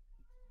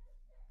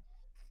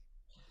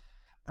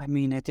 I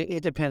mean, it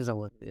depends on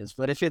what it is.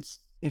 But if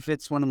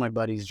it's one of my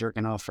buddies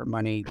jerking off for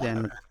money,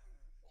 then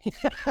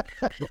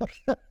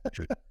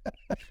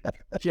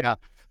Yeah,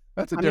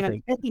 that's a I mean,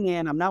 different. I'm checking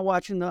in. I'm not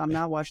watching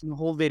the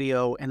whole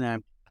video, and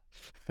then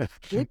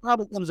it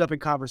probably comes up in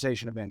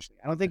conversation eventually.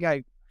 I don't think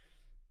I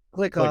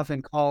click Like- off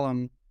and call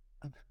him.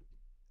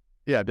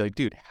 Yeah, I'd be like,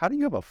 dude, how do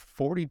you have a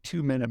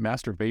 42-minute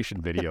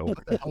masturbation video?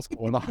 What the hell's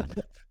going on?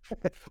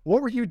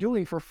 What were you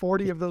doing for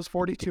 40 of those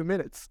 42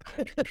 minutes?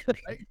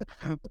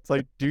 It's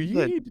like, do you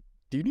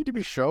Good. need to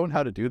be shown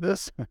how to do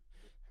this?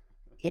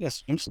 Get a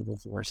swimsuit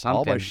before All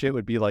something. my shit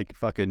would be like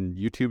fucking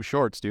YouTube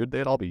shorts, dude.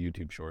 They'd all be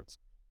YouTube shorts.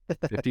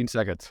 15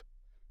 seconds.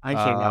 I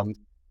can't. Um,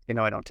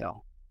 I don't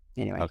tell.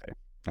 Anyway, Okay.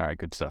 All right,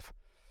 good stuff.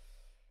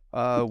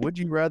 Would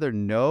you rather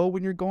know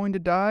when you're going to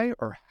die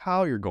or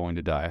how you're going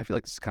to die? I feel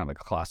like this is kind of like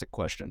a classic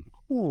question.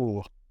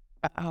 ooh,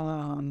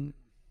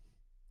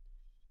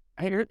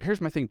 Here's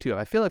my thing too.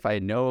 I feel if I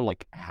know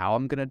like how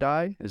I'm gonna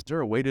die, is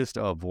there a way just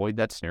to avoid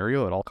that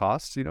scenario at all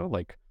costs? You know,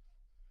 like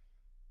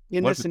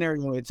in What this if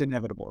scenario, it's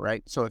inevitable,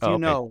 right? So if Oh, you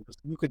okay. know,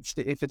 you could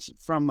if it's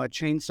from a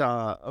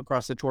chainsaw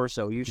across the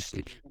torso, you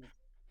should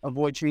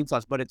avoid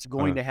chainsaws, but it's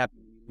going to happen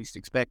when you least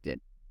expect it.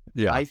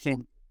 yeah, I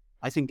think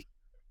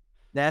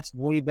that's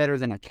way better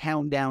than a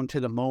countdown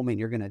to the moment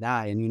you're gonna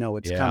die and you know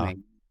it's Yeah.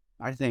 coming.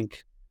 I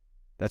think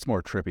that's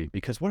more trippy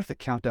because what if the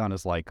countdown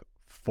is like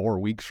 4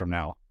 weeks from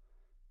now?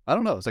 I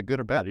don't know. Is that good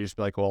or bad? You just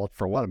be like, well,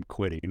 for what I'm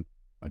quitting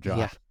my job.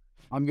 Yeah.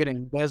 I'm gonna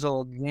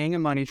embezzle a gang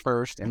of money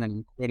first, and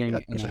then quitting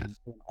and then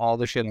doing all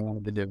the shit I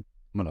wanted to do.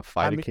 I'm gonna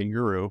fight a mean-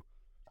 kangaroo.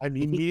 I'm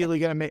immediately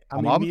gonna make.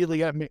 I'm I'm-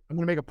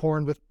 gonna make a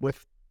porn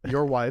with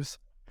your wives.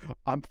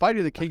 I'm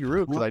fighting the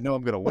kangaroo because I know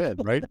I'm gonna win,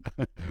 right?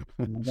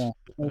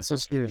 That's so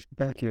stupid.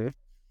 Thank you.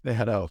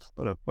 Yeah, no.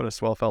 What a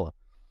swell fella.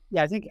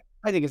 Yeah, I think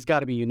it's got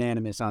to be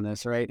unanimous on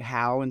this, right?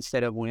 How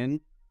instead of when?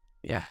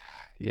 Yeah,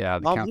 yeah.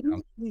 The Well,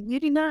 countdown.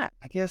 maybe not.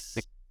 I guess.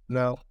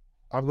 No,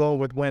 I'm going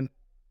with when.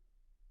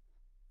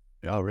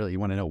 Oh, really? You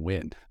want to know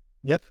when?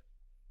 Yep.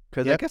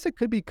 Because I Yep. guess it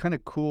could be kind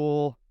of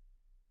cool.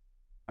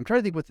 I'm trying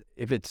to think with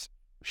if it's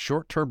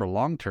short term or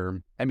long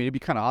term. I mean, it'd be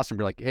kind of awesome.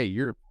 Be like, hey,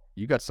 you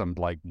got some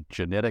like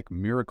genetic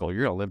miracle.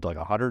 You're gonna live to like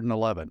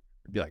 111.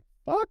 It'd be like,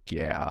 fuck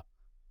yeah.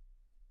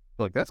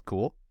 Like that's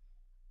cool.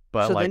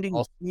 But So like, then,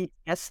 do you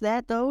test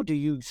that though? Do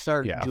you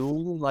start Yeah.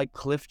 doing like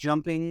cliff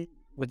jumping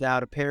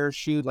without a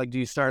parachute? Like, do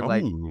you start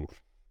like Ooh.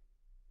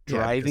 Yeah,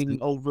 because driving then-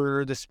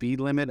 over the speed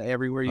limit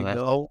everywhere you that's-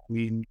 go? I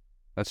mean,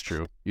 That's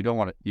true. You don't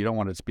want it. You don't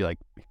want it to be like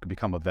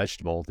become a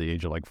vegetable at the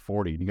age of like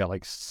 40. You got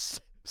like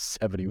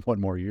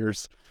 71 more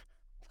years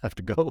left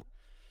to go.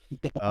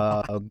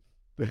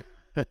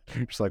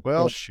 It's like,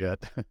 well,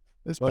 shit.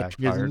 This Like,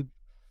 backfired.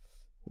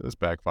 This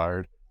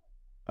backfired.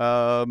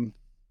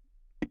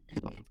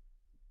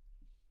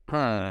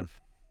 Because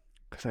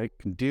I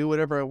can do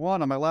whatever I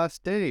want on my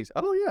last days.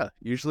 Oh yeah,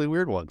 usually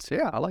weird ones.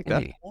 Yeah, I like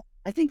that. hey,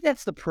 I think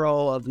that's the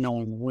pro of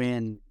knowing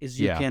when is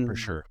you Yeah, can for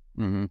sure.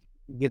 Mm-hmm.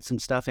 get some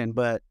stuff in,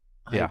 but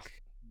Yeah. like,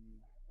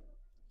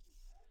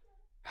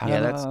 yeah,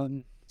 that's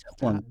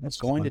tough one. That's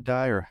going to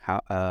die or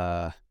how?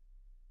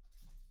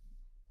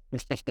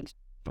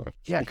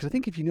 Yeah, because I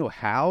think if you know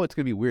how, it's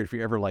gonna be weird if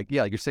you're ever like,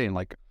 yeah, like you're saying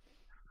like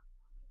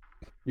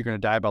you're gonna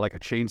die by like a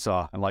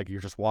chainsaw and like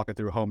you're just walking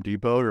through Home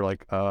Depot. You're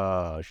like,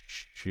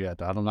 shit,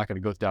 I'm not gonna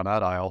go down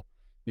that aisle.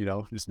 You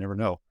know, just never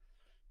know.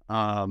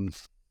 I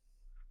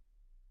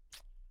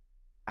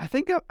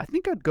think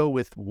I'd go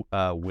with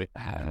I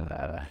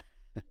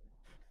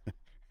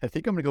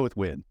think I'm gonna go with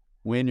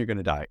when you're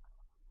gonna die.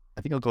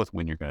 I think I'll go with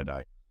when you're gonna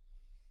die.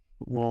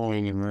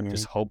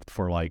 Just hope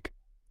that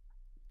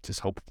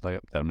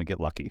I'm gonna get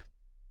lucky.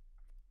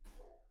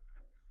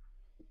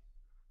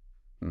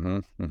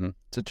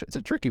 It's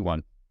a tricky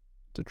one.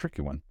 It's a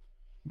tricky one.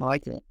 I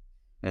like it.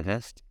 Did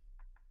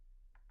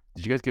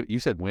you guys you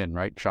said when,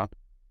 right, Sean?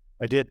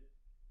 I did.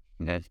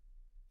 Okay.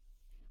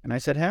 And I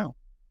said how?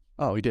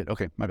 Oh, you did.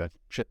 Okay, my bad.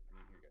 Shit.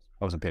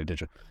 I wasn't paying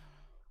attention.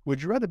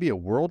 Would you rather be a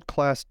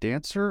world-class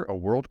dancer, a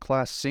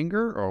world-class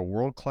singer, or a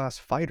world-class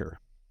fighter?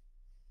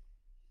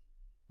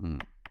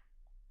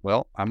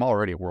 Well, I'm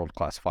already a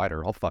world-class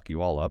fighter. I'll fuck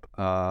you all up.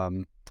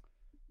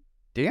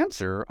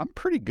 Dancer, I'm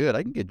pretty good.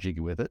 I can get jiggy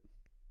with it.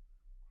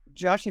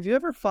 Josh, have you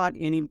ever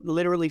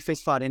literally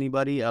fist fought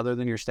anybody other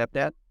than your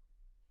stepdad?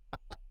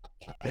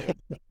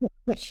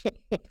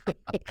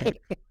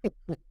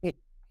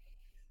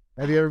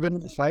 Have you ever been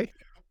in a fight?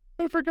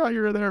 I forgot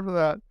you were there for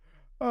that.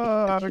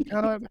 Oh,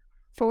 God.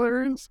 It's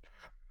hilarious.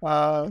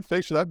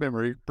 Thanks for that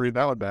memory. Bring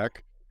that one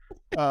back.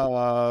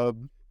 Your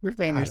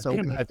family's so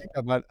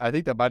Damn, I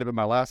think that might have been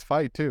my last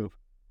fight, too.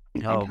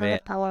 Oh, man.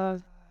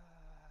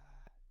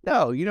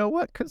 No, you know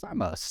what? Because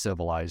I'm a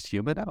civilized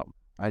human.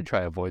 I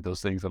try to avoid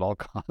those things at all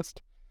costs.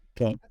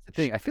 Okay. That's the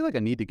thing. I feel like I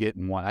need to get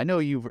in one. I know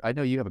you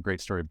have a great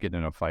story of getting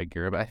in a fight,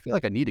 Gary, but I feel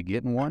like I need to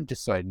get in one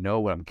just so I know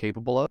what I'm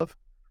capable of.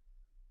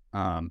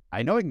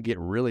 I know I can get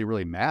really,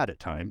 really mad at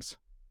times.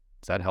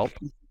 Does that help?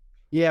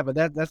 Yeah, but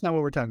that's not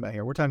what we're talking about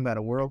here. We're talking about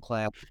a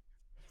world-class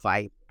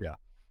fight. Yeah.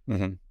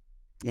 Mm-hmm.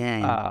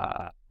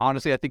 Yeah.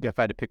 Honestly, I think if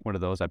I had to pick one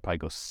of those, I'd probably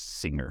go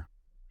singer.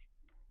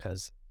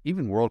 Because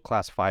even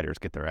world-class fighters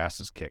get their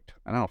asses kicked.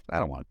 I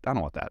don't want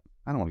that.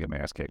 I don't want to get my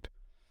ass kicked.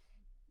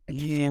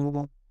 Yeah.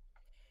 Well,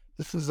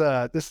 This is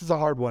a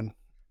hard one.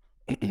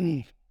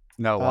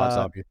 No,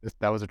 Wasabi.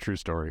 That was a true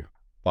story.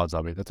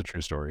 Wasabi, that's a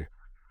true story.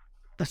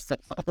 that's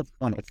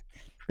funny.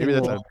 Maybe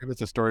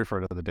that's a story for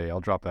another day. I'll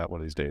drop that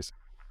one of these days.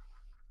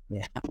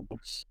 Yeah.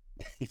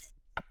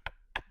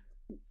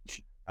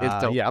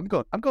 Yeah, I'm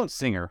going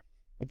singer.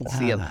 I can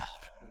see it.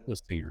 Go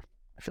singer.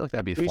 I feel like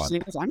that'd be Three fun.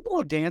 singers. I'm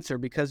going dancer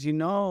because you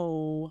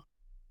know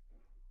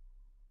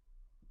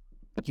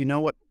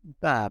what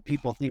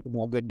people think of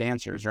all good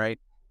dancers, right?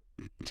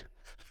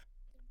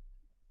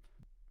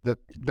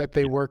 That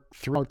they work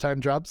 3 part-time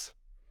jobs.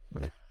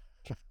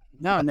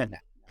 No.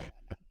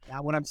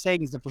 Now, what I'm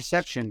saying is the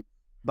perception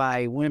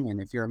by women.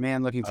 If you're a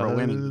man looking for a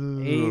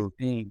woman, they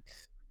think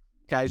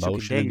guys who can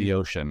Motion in date. the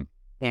ocean.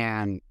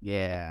 And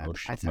yeah,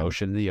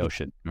 Motion in the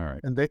ocean. All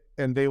right.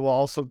 And they will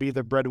also be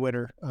the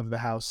breadwinner of the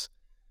house.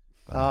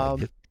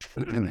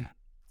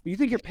 You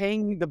think you're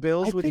paying the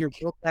bills with your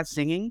think- world-class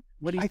singing?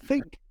 What do you I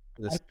think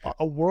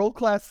a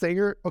world-class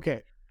singer.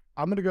 Okay,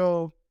 I'm gonna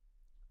go.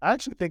 I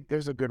actually think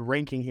there's a good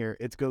ranking here.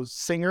 It goes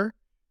singer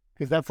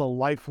because that's a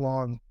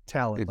lifelong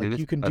talent. Like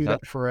you can do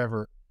that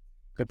forever.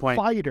 Good point.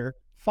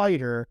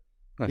 Fighter,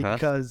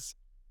 because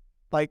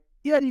like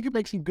yeah, you can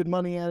make some good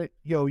money at it.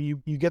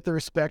 You get the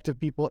respect of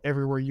people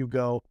everywhere you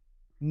go.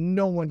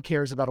 No one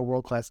cares about a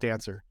world-class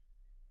dancer.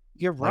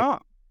 You're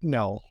wrong.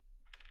 No.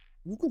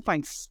 You can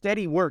find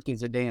steady work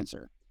as a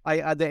dancer.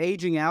 The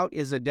aging out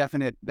is a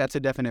definite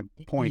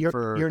point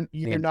for.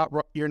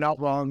 You're not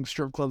wrong.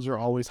 Strip clubs are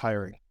always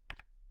hiring.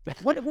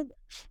 Wait,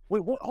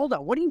 hold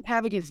on. What do you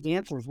have against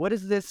dancers? What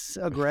is this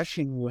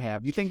aggression you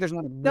have? You think there's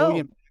not a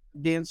million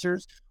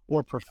dancers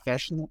or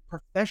professional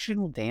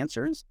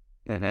dancers?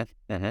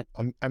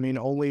 I mean,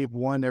 only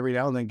one every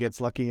now and then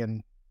gets lucky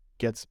and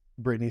gets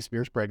Britney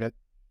Spears pregnant.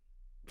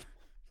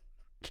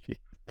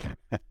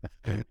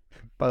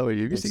 By the way,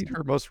 have you seen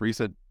her most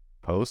recent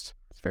post?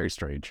 It's very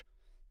strange.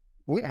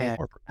 Yeah,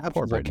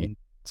 Poor Brittany.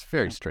 It's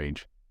very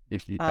strange.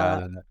 If you,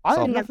 I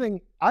have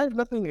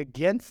nothing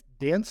against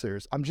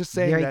dancers. I'm just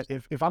saying that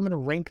if I'm going to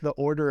rank the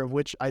order of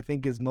which I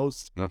think is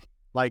most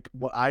like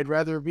what I'd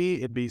rather be,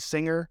 it'd be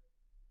singer,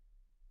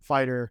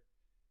 fighter.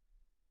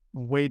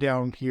 Way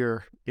down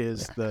here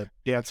is the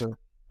dancer.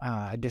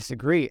 I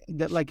disagree.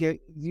 That like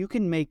you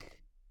can make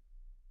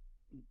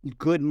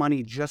good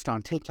money just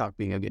on TikTok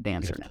being a good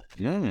dancer now.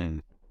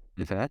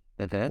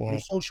 Your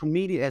social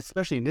media,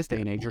 especially in this day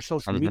and age, your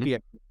social media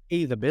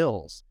pay the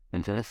bills.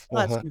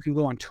 Plus, you can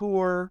go on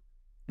tour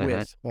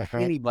with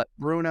anybody,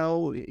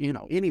 Bruno,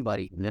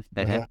 anybody.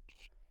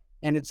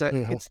 And it's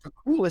the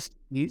coolest.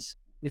 It's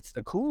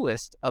the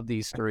coolest of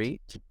these three.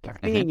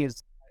 Singing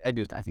is, I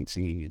think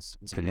singing is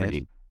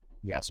pretty.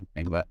 Yeah,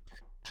 something. But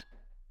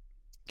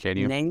can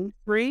you name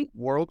 3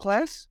 world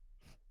class?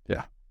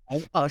 Yeah,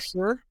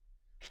 Usher.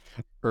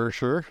 Good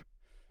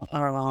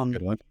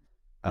one.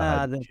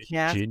 The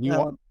cast.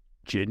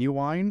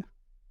 Genuine.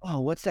 Oh,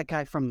 what's that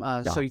guy from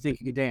So You Think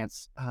You Could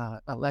Dance?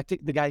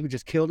 Electric, the guy who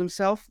just killed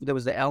himself. There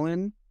was the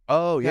Ellen.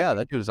 Oh yeah,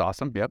 that dude is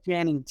awesome. Yep.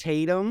 Channing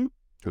Tatum.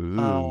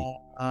 Ooh.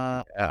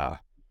 Yeah.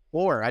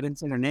 Or I didn't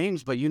say their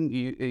names, but you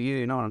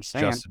know what I'm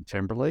saying. Justin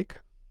Timberlake,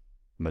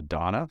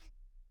 Madonna.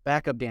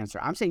 Backup dancer.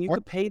 I'm saying you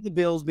could pay the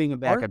bills being a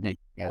backup dancer.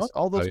 Yes.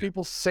 All those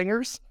people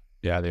singers?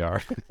 Yeah, they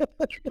are.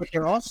 But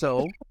they're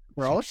also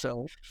world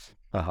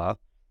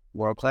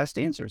class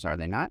dancers, are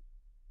they not?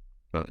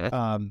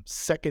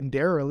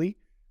 Secondarily.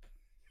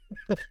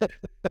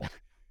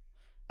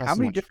 How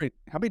many different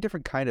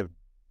kind of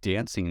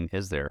dancing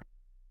is there?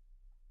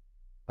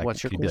 Like,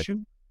 what's your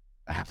question?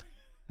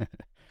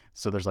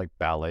 So there's like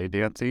ballet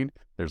dancing,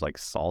 there's like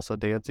salsa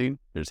dancing,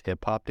 there's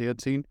hip hop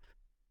dancing.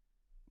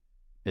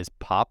 Is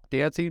pop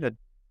dancing a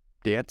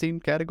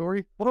dancing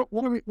category? What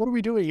are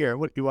we doing here?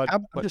 What you want?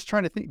 I'm just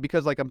trying to think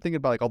because like I'm thinking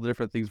about like all the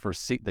different things for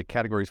the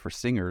categories for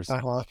singers.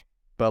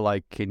 But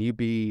like, can you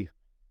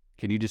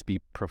just be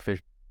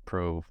proficient?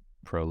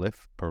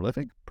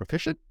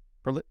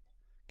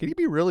 Can you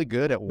be really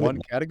good at one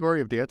category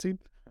of dancing?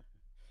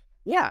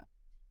 Yeah.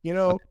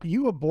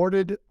 You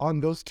aborted on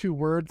those 2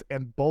 words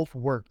and both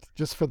worked,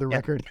 just for the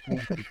record.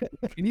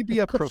 Can you be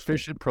a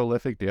proficient,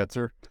 prolific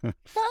dancer?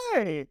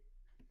 Hey.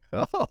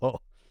 Oh,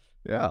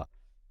 yeah.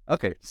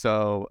 Okay,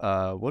 so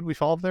what did we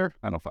follow there?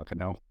 I don't fucking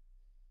know.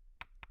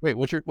 Wait,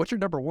 what's your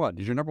number 1?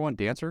 Is your number 1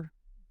 dancer?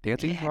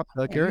 Dancing?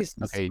 Garrett?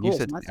 Okay, you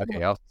said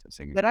okay. I'll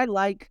sing. But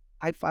I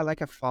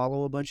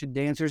follow a bunch of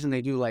dancers and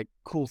they do like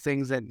cool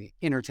things that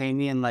entertain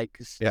me, and like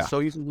So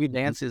You Think We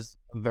Dance is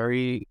a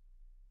very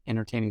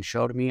entertaining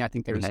show to me. I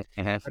think there's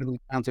incredibly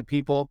talented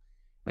people,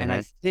 and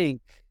I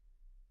think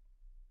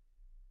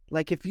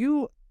like if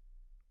you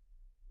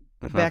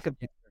backup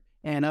dancer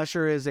and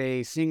Usher is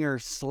a singer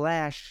 /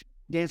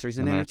 dancer, he's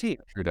an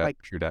entertainer. True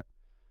that.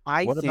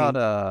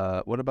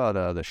 What about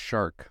the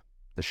shark?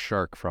 The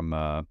shark from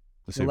the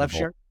Super left Bowl.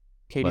 shark,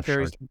 Katy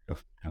Perry's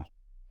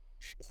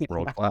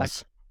world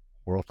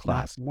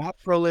class. Not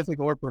prolific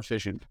or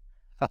proficient.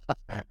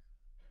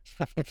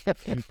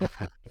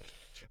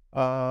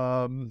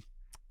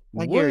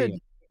 I hear Would you.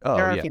 oh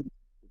There are yeah,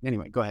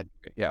 Anyway, go ahead.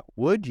 yeah.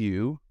 Would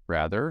you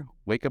rather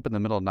wake up in the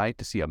middle of the night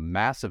to see a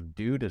massive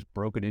dude has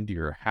broken into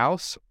your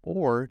house,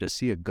 or to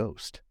see a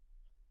ghost?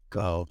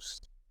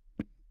 Ghost.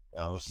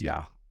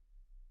 Yeah.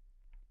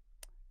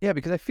 Yeah,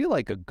 because I feel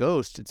like a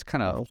ghost, it's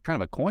kind of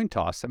a coin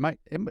toss. It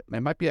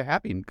might be a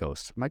happy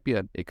ghost.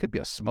 It could be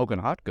a smoking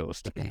hot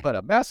ghost. But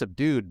a massive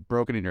dude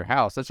broken in your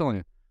house, I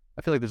feel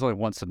like there's only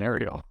one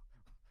scenario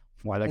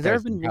why that Has there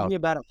guy's ever in been your house. movie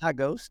about a hot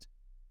ghost?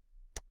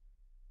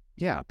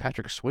 Yeah,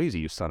 Patrick Swayze,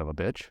 you son of a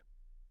bitch.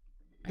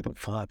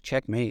 Fuck,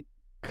 checkmate.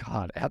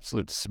 God,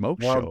 absolute smoke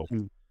Well show.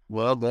 done.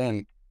 Well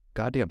done.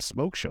 Goddamn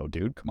smoke show,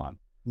 dude. Come on.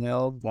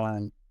 Well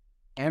done.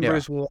 Yeah.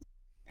 Amber's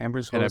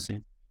And I-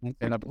 Wilson.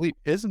 And I believe,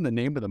 isn't the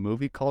name of the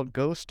movie called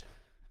Ghost?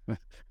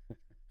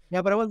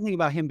 Yeah, but I wasn't thinking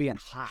about him being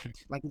hot.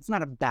 Like, it's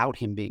not about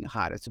him being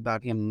hot. It's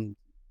about him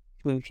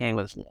doing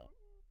shameless love.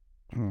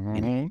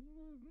 Okay.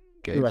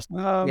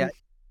 Yeah,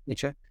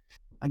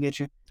 I get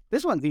you.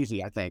 This one's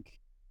easy, I think.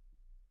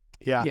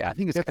 Yeah. Yeah, I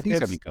think it's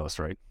gonna be Ghost,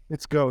 right?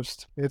 It's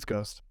Ghost. It's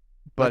Ghost.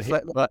 But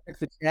Let's check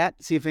the chat,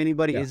 see if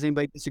anybody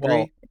disagree.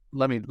 well,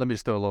 let me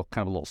just throw a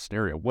little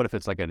scenario. What if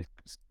it's like an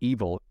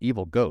evil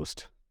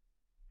ghost?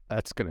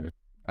 That's gonna.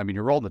 I mean,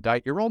 you're rolling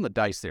the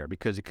dice there,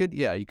 because you could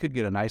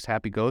get a nice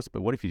happy ghost,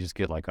 but what if you just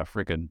get like a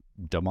freaking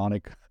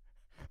demonic,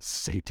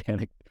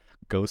 satanic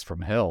ghost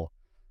from hell?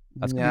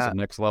 That's gonna be some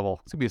next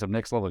level. It's gonna be some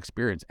next level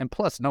experience, and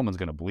plus, no one's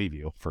gonna believe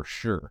you for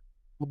sure.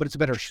 Well, but it's a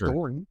better Sure.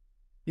 story.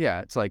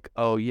 Yeah, it's like,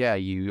 oh yeah,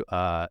 you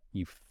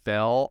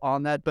fell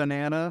on that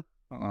banana.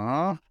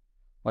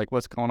 Like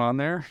what's going on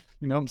there?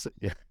 You know what I'm saying?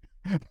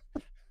 Yeah.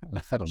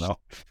 I don't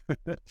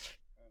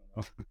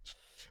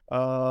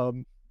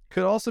know.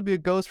 Could also be a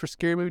ghost for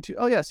scary movie too.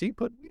 Oh yeah, see,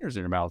 put wieners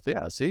in your mouth.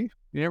 Yeah, see,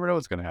 you never know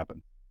what's gonna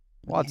happen.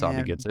 Well,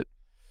 zombie gets it.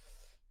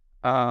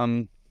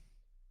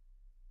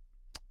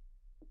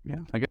 Yeah,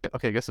 I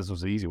guess this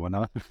was the easy one,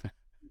 huh?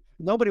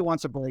 Nobody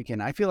wants a break-in.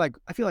 I feel like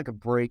a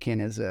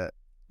break-in is a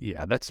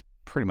Yeah, that's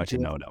pretty much a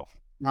no-no.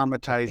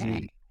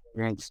 traumatizing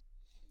experience.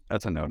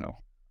 That's a no-no.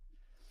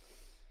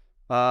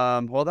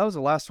 Well, that was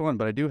the last one,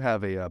 but I do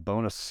have a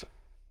bonus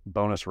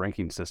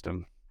ranking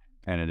system,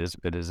 and it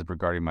is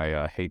regarding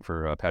my hate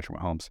for Patrick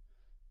Mahomes.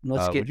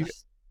 Let's get.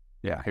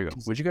 Yeah, here you go.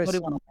 Would you guys?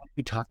 Somebody want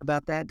to talk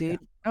about that, dude?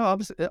 No, I'm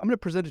going to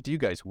present it to you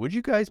guys. Would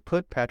you guys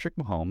put Patrick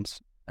Mahomes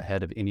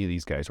ahead of any of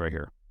these guys right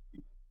here?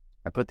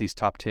 I put these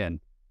top 10.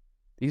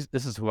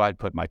 This is who I'd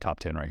put my top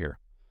 10 right here.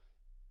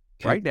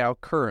 Okay. Right now,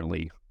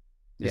 currently,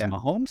 is Yeah.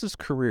 Mahomes'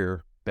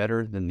 career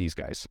better than these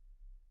guys?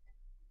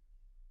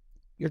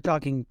 You're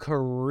talking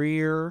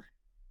career.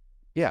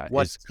 Yeah,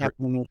 What's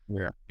happening with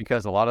career?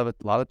 because a lot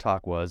of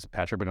talk was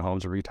Patrick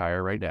Mahomes would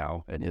retire right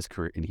now, and his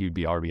career, and he'd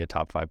be already a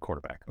top 5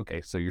 quarterback. Okay,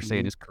 so you're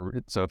saying his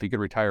career. So if he could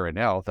retire right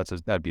now,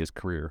 that'd be his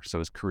career. So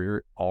his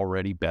career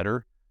already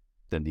better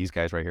than these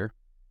guys right here.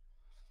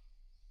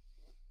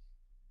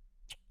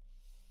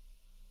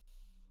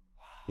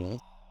 Yeah.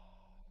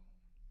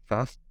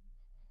 Fast.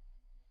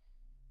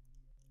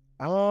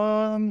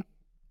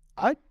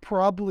 I'd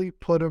probably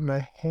put him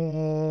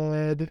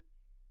ahead,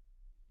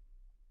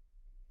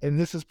 and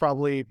this is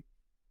probably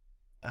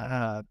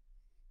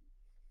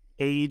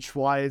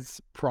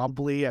age-wise,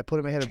 probably I put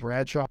him ahead of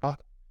Bradshaw.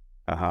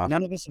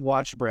 None of us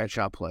watched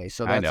Bradshaw play,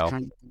 so I that's know.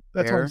 kind of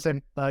That's what fair. I'm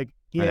saying. Like,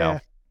 know. yeah,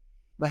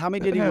 But how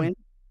many did he win?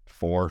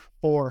 4.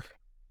 4.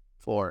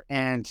 4.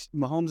 And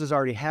Mahomes is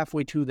already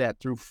halfway to that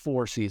through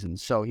 4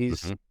 seasons, so he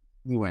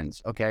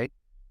wins. Okay.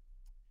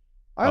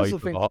 I Oh, also you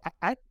think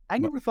forgot? I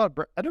never thought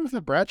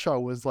Bradshaw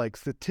was like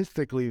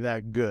statistically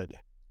that good.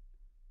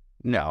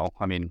 No,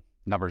 I mean,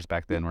 numbers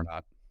back then were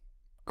not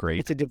great.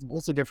 It's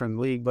a different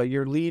league, but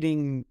you're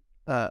leading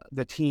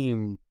the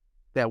team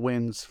that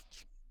wins.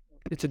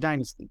 It's a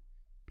dynasty.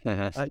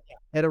 Ahead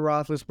of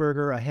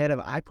Roethlisberger,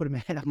 I put him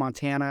ahead of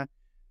Montana,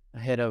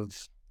 ahead of.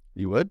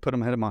 You would put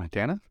him ahead of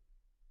Montana?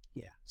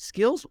 Yeah,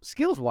 skills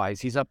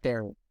wise, he's up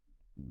there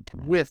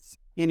with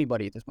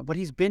anybody at this point. But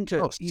he's been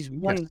to he's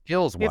won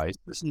skills wise.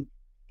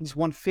 He's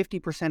won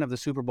 50% of the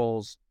Super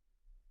Bowls.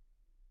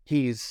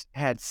 He's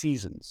had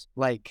seasons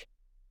like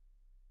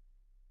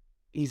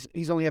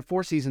he's only had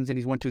 4 seasons and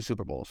he's won 2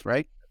 Super Bowls,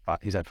 right?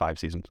 He's had 5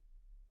 seasons.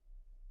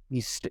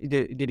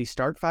 Did he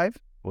start 5?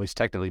 Well, he's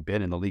technically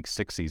been in the league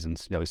 6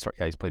 seasons. No, he's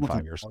played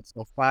 5 years.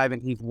 So 5,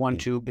 and he's won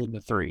 2, been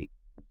to 3.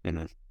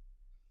 Mm-hmm.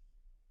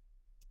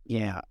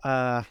 Yeah.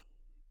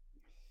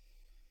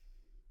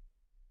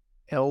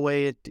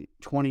 Elway at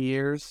 20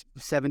 years,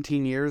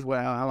 17 years.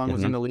 Well, how long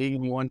was he in the league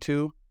and he won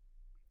 2?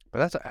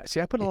 But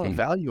I put a lot of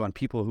value on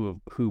people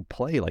who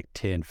play like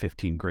 10,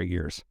 15 great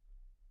years.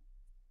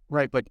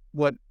 Right, but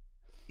what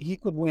he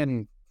could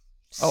win.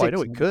 Oh, I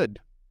know he could.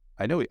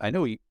 I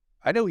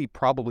know he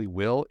probably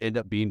will end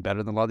up being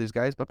better than a lot of these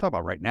guys. But I'm talking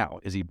about right now.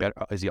 Is he better?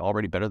 Is he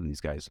already better than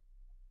these guys?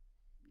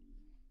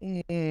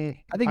 I think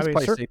it's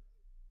probably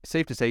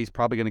safe to say he's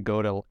probably going to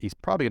go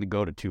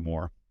to 2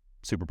 more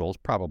Super Bowls.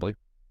 Probably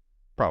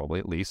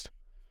at least.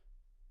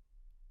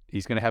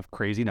 He's going to have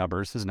crazy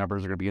numbers. His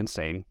numbers are going to be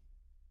insane,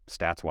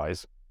 stats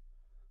wise.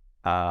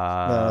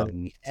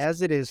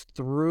 As it is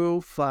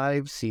through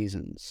 5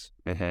 seasons.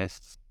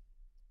 Yes.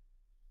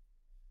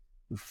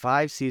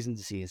 5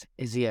 seasons,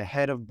 is he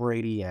ahead of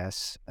Brady?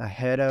 Yes.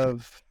 Ahead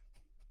of...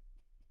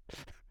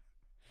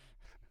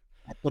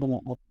 I put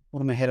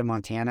him ahead of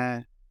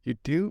Montana. You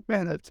do?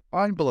 Man, that's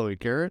mind-blowing,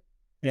 Garrett.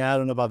 Yeah, I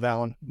don't know about that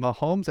one.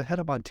 Mahomes ahead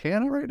of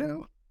Montana right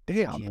now?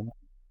 Damn.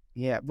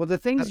 Yeah. Well, the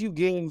things you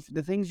give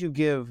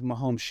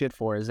Mahomes shit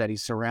for is that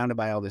he's surrounded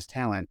by all this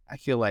talent. I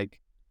feel like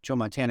Joe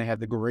Montana had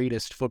the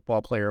greatest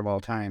football player of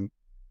all time.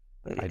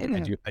 I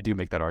do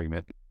make that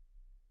argument.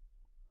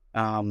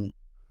 Um,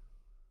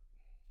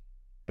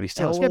 But he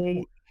still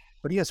LA,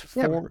 but he has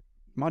 4.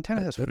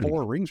 Montana has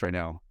 4 rings right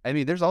now. I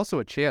mean, there's also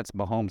a chance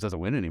Mahomes doesn't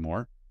win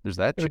anymore. There's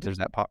that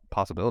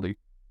possibility.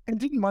 And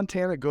didn't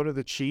Montana go to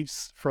the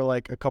Chiefs for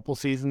like a couple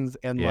seasons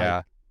and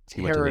like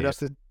he went to tear it the-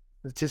 up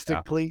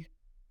statistically?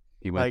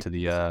 He went Like- to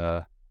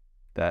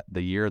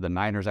the year the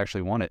Niners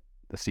actually won it.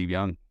 The Steve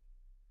Young.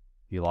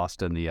 He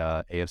lost in the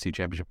AFC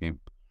Championship game.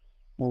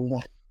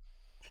 well,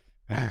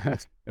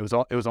 It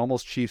was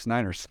almost Chiefs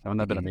Niners. Wouldn't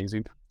that have been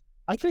amazing?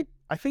 I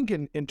think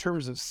in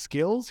terms of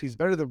skills, he's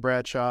better than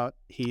Bradshaw.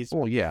 He's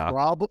Oh yeah.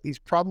 he's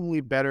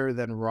probably better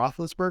than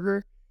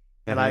Roethlisberger,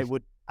 and I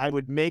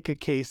would make a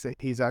case that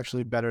he's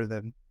actually better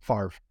than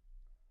Favre.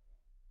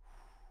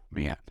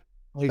 Man.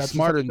 he's That's-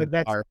 smarter than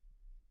that's- Favre.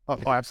 Oh,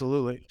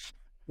 absolutely.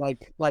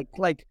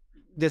 Like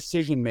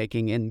decision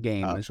making in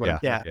game is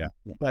what. Yeah.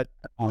 But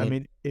I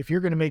mean, if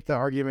you're going to make the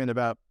argument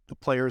about the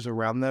players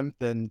around them,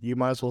 then you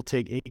might as well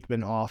take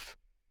Aikman off,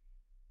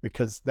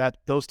 because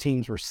those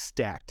teams were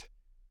stacked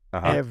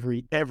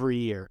every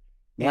year,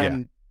 Yeah.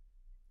 and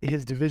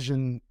his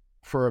division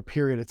for a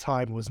period of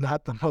time was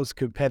not the most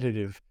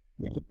competitive.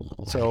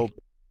 So,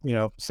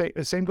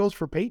 same goes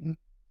for Peyton.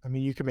 I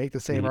mean, you can make the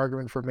same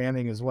argument for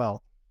Manning as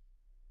well.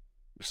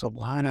 there's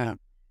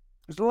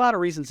a lot of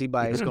recency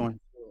bias going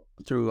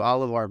through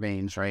all of our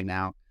veins right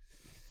now,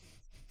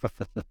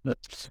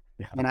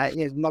 and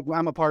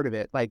I'm a part of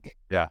it. Like,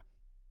 I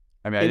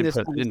mean, I in didn't this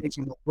put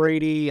conversation with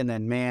Brady, and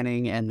then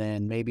Manning, and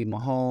then maybe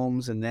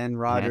Mahomes, and then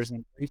Rodgers,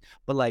 and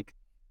but like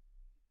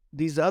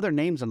these other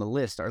names on the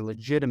list are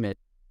legitimate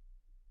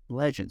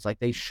legends. Like,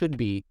 they should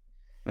be.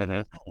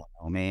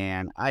 Oh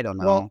man, I don't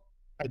know. Well,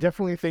 I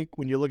definitely think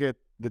when you look at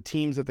the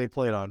teams that they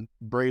played on,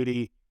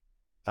 Brady,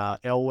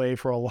 Elway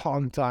for a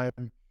long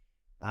time,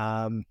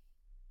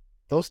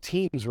 those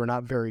teams were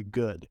not very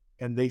good,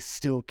 and they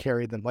still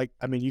carried them. Like,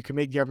 I mean, you can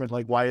make the argument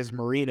like, why is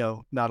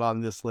Marino not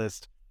on this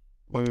list?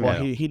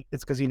 Well, he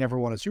it's because he never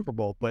won a Super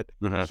Bowl, but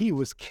he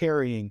was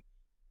carrying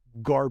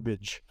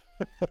garbage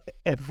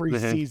every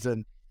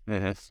season.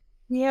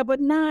 Yeah, but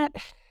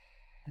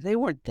they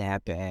weren't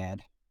that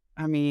bad.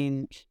 I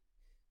mean,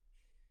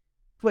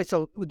 wait,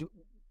 so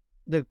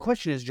the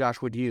question is,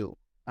 Josh, would you?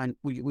 And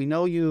we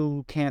know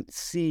you can't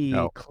see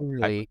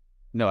clearly.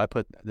 No, I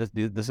put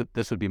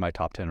this would be my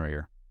top 10 right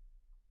here.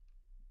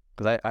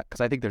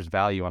 Because I think there's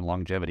value on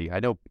longevity.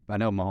 I know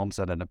Mahomes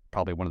had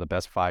probably one of the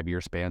best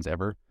 5-year spans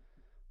ever,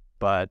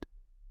 but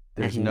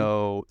there's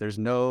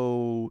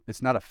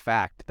it's not a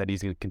fact that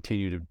he's going to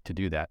continue to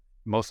do that.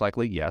 Most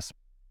likely, yes.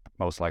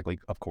 Most likely,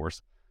 of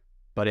course,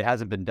 but it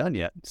hasn't been done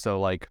yet. So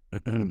like,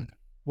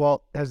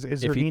 well,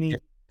 is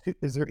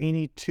there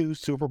any 2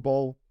 Super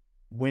Bowl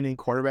winning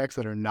quarterbacks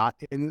that are not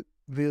in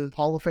the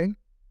Hall of Fame?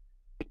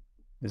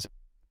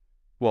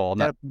 Well,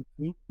 not,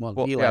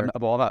 Eli.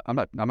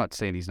 I'm not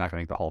saying he's not going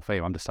to make the Hall of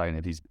Fame. I'm just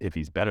saying if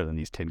he's better than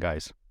these 10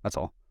 guys. That's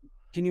all.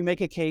 Can you make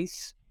a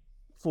case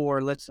for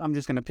I'm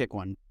just going to pick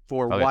one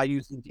for why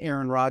you think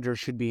Aaron Rodgers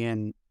should be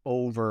in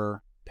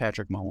over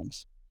Patrick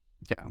Mahomes?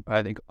 Yeah,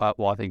 I think.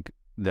 I think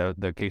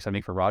the case I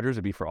make for Rodgers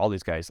would be for all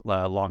these guys.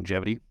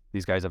 Longevity.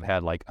 These guys have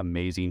had like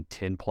amazing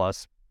 10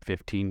 plus,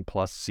 15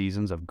 plus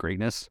seasons of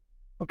greatness.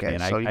 Okay,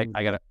 and so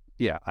I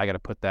gotta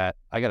put that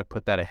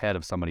ahead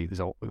of somebody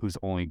who's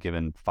only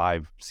given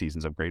 5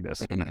 seasons of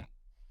greatness.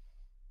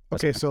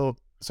 Okay, so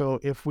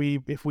if we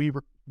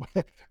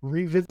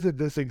revisit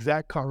this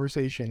exact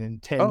conversation in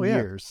 10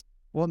 years.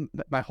 Well,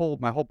 my whole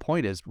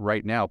point is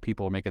right now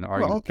people are making the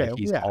argument that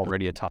he's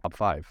already a top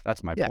 5.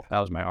 That's my that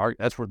was my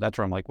argument. That's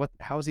where I'm like, what?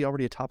 How is he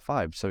already a top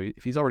 5? So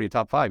if he's already a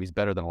top 5, he's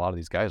better than a lot of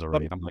these guys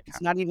already. And I'm like,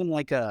 it's not even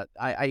like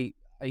I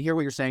hear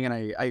what you're saying, and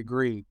I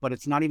agree, but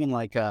it's not even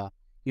like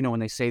when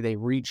they say they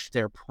reached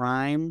their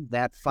prime,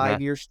 that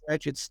 5-year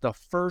stretch, it's the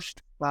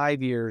first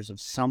 5 years of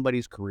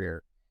somebody's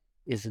career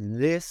is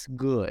this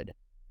good.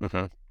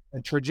 The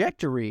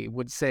trajectory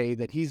would say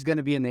that he's going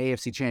to be in the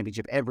AFC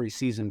Championship every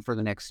season for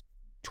the next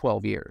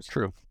 12 years.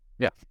 True.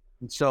 Yeah.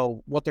 And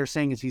so what they're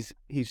saying is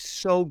he's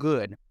so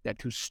good that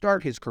to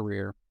start his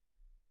career,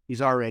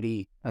 he's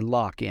already a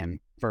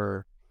lock-in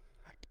for.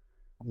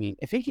 I mean,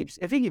 if he keeps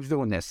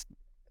doing this,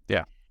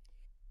 yeah.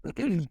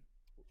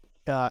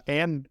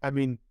 And I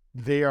mean,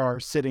 they are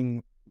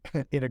sitting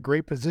in a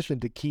great position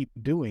to keep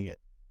doing it.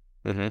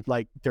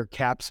 Like their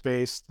cap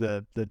space,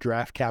 the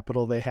draft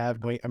capital they have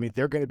going. I mean,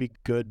 they're going to be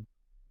good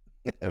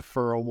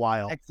for a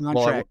while.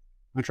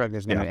 Contract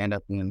is going to end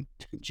up being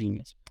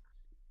genius.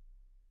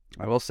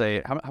 I will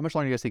say, how much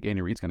longer do you guys think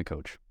Andy Reid's going to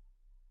coach?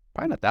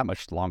 Probably not that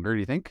much longer. Do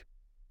you think?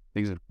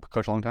 Think he's a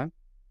coach a long time?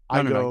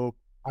 I No.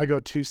 go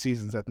 2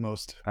 seasons at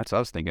most. That's what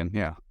I was thinking.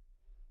 Yeah.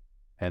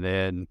 And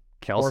then Or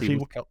if Kelsey.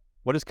 he-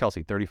 What is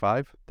Kelsey?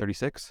 35,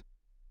 36?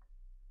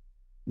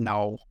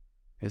 No.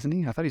 Isn't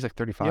he? I thought he's like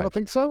 35. You don't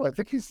think so? I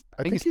think he's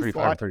 35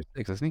 or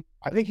 36, isn't he?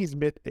 I think he's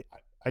mid.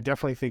 I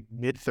definitely think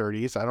mid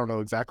 30s. I don't know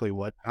exactly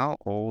what. How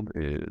old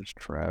is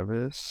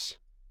Travis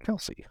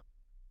Kelsey?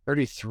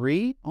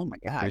 33? Oh my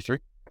gosh. 33?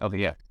 Okay,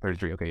 yeah,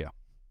 33. Okay, yeah.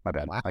 My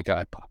bad. Wow. I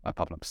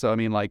popped up. So I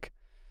mean, like,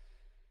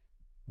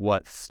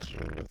 what's?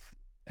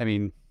 I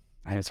mean,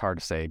 and it's hard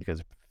to say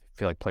because I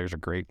feel like players are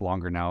great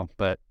longer now,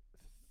 but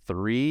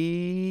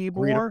three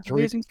more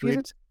amazing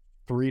seasons?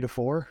 3 to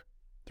 4.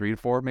 3 to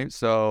 4, maybe.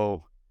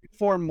 So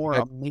 4 more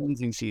Yeah.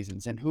 amazing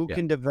seasons, and who Yeah.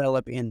 can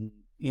develop in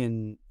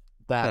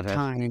that Uh-huh.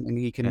 time, and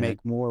he can Uh-huh.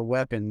 make more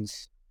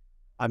weapons.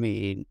 I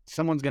mean,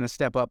 someone's going to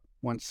step up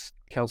once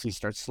Kelsey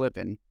starts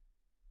slipping.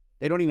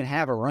 They don't even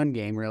have a run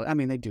game, really. I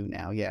mean, they do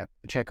now. Yeah,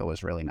 Pacheco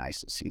was really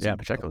nice this season. yeah,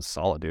 Pacheco's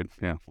solid, dude.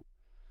 Yeah.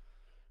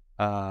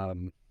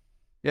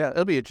 Yeah,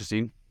 it'll be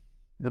interesting.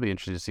 It'll be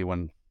interesting to see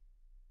what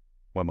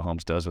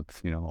Mahomes does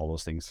with all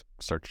those things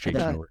start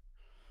changing Yeah. over.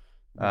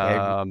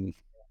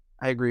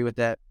 I agree with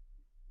that.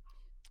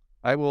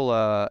 I will.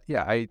 I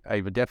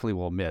definitely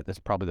will admit that's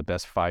probably the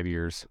best 5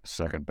 years,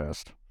 second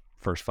best,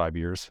 first 5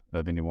 years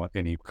of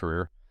any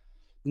career.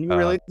 You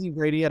really think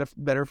Brady had a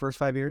better first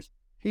 5 years?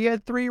 He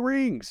had 3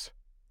 rings.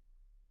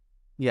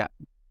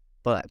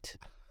 But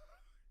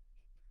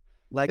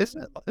like This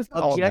is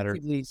all that matters.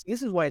 objectively,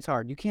 this is why it's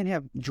hard. You can't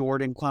have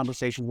Jordan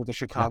conversations with a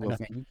Chicago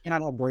fan. You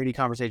cannot have Brady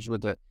conversations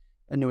with a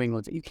New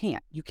England. You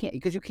can't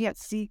because you can't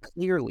see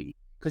clearly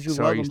because you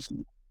So love are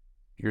them.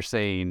 You're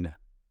saying?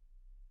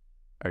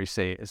 Are you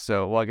saying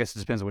so? Well, I guess it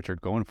depends on what you're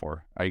going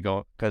for. Are you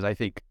going? Because I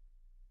think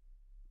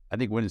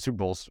winning Super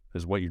Bowls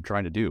is what you're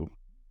trying to do.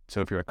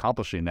 So if you're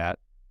accomplishing that,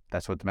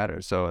 that's what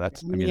matters. So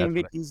that's. How many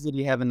MVPs did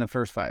he have in the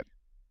first 5?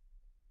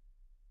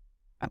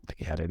 I don't think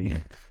he had any.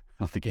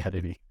 I think he had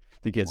 0.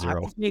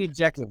 It's being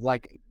objective.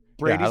 Like Yeah,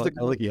 Brady's I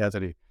don't think he has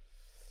any.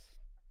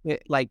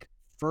 like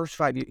first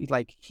 5 years,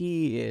 like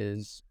he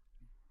is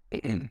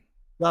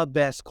the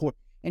best core.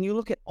 And you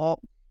look at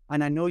all,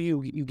 and I know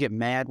you get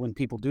mad when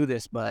people do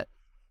this, but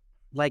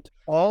like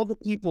all the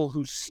people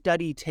who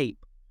study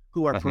tape,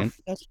 who are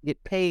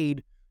get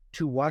paid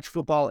to watch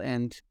football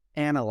and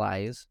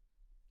analyze,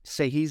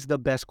 say he's the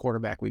best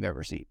quarterback we've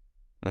ever seen.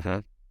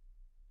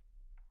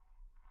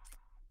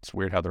 It's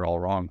weird how they're all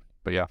wrong,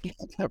 but yeah,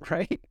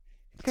 Right?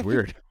 it's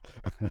weird.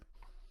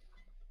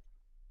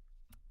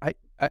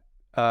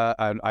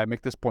 I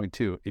make this point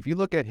too. If you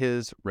look at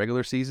his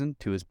regular season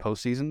to his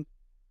postseason,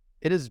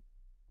 it is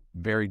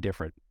very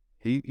different.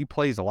 He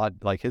plays a lot.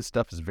 Like his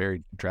stuff is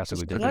very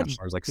drastically different as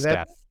far as like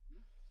stats.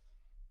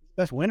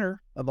 Best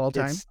winner of all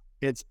time.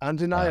 It's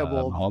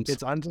undeniable.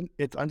 Mahomes.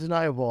 It's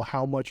undeniable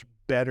how much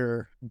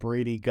better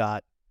Brady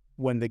got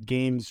when the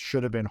games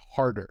should have been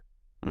harder.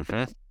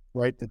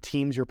 Right, the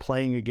teams you're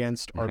playing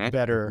against are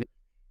better,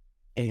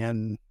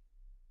 and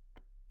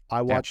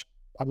I watched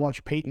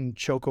Peyton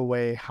choke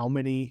away how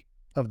many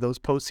of those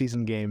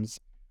postseason games,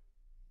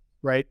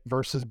 right,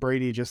 versus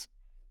Brady. Just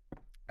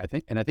I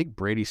think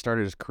Brady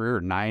started his career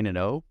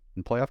 9-0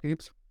 in playoff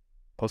games,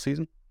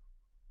 postseason.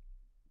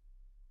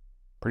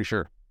 Pretty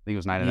sure. I think it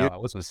was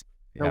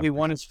 9-0. He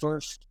won his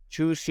first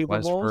 2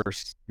 Super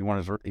Bowls. He won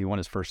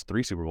his first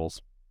 3 Super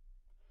Bowls.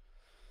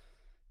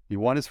 He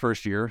won his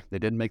first year. They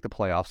didn't make the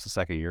playoffs the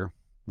second year.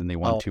 Then they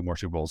won 2 more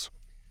Super Bowls.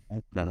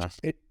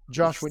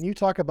 Josh, when you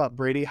talk about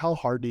Brady, how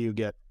hard do you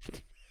get?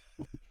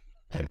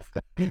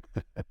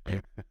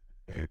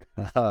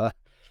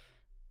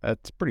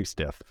 That's pretty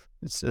stiff.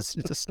 It's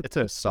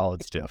a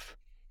solid stiff.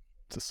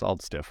 It's a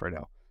solid stiff right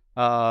now.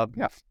 I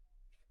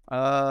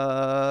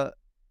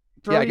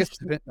guess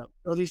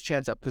throw these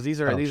chats up because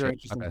these are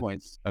interesting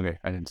points. Okay,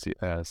 I didn't see.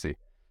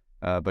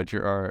 But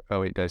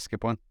wait, did I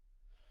skip one?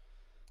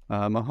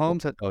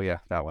 Mahomes had,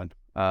 that one.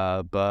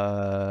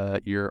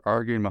 But you're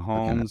arguing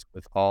Mahomes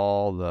with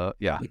all the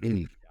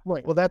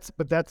Right. Well, that's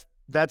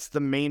the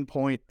main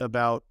point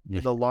about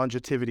the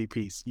longevity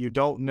piece. You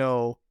don't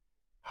know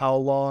how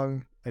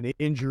long an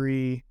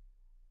injury,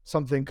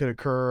 something could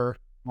occur.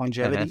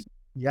 Longevity.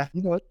 Yeah,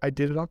 you know what? I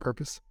did it on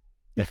purpose.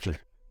 Well,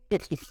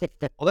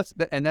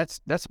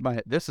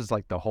 this is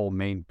like the whole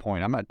main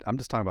point. I'm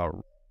just talking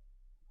about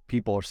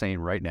people are saying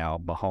right now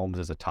Mahomes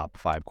is a top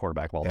 5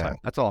 quarterback of all time.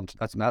 That's all.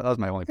 That was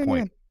my only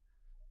point.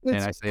 And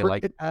I say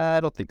I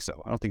don't think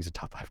so. I don't think he's a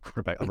top 5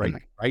 quarterback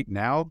right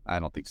now. I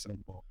don't think so.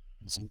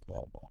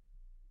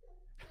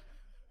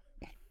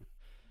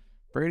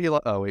 Brady.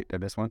 Oh wait, I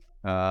missed one.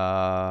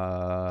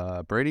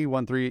 Brady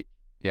won 3.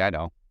 Yeah, I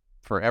know.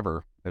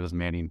 Forever it was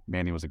Manning.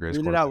 Manning was the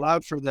greatest. Read it out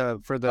loud for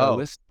the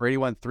list. Brady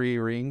won 3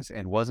 rings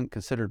and wasn't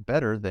considered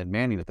better than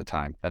Manning at the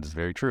time. That is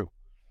very true.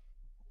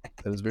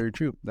 That is very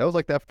true. That was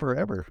like that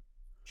forever.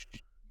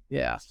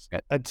 Yeah.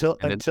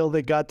 Until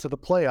they got to the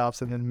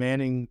playoffs, and then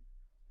Manning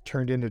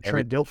turned into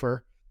Trent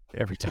Dilfer.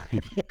 Every time.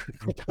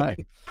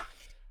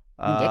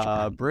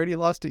 Brady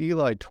lost to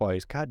Eli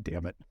twice. God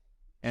damn it.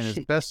 And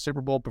his best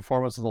Super Bowl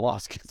performance was the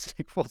loss against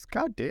Nick Foles.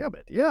 God damn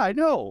it. Yeah, I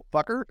know,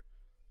 fucker.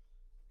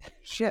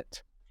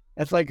 Shit.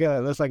 That's like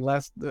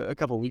a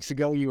couple of weeks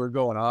ago, you were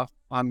going off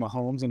on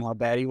Mahomes and how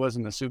bad he was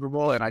in the Super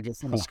Bowl, and I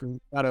just sent a screenshot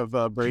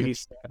of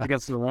Brady's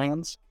against the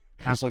Rams.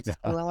 I was like,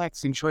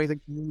 relax, enjoy the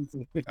game.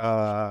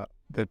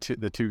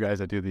 The two guys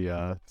I do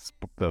the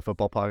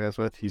football podcast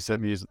with, he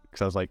sent me,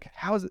 because I was like,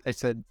 how is it? I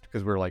said,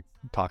 because we're like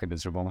talking to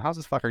Super Bowl, how's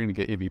this fucker going to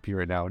get MVP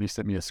right now? And he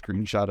sent me a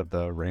screenshot of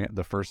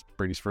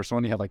Brady's first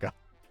one. He had like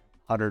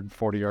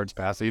 140 yards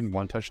passing,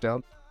 1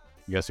 touchdown.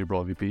 You got Super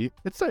Bowl MVP.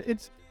 It's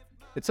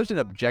such an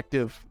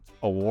objective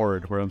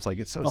award where I'm like,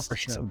 it's so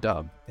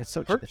dumb. It's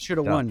so Hurt should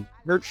have won.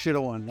 Hurt should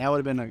have won. That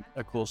would have been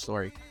a cool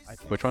story.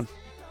 Which one?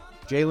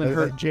 Jalen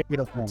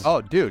Hurts.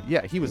 Oh, dude,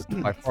 yeah, he was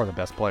by far the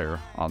best player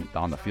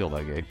on the field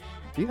that game.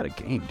 He had a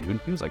game, dude.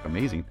 He was like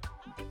amazing.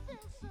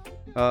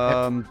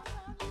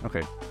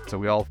 Okay, so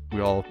we all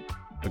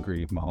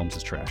agree Mahomes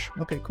is trash.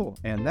 Okay, cool.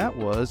 And that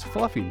was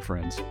Fluffing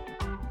Friends.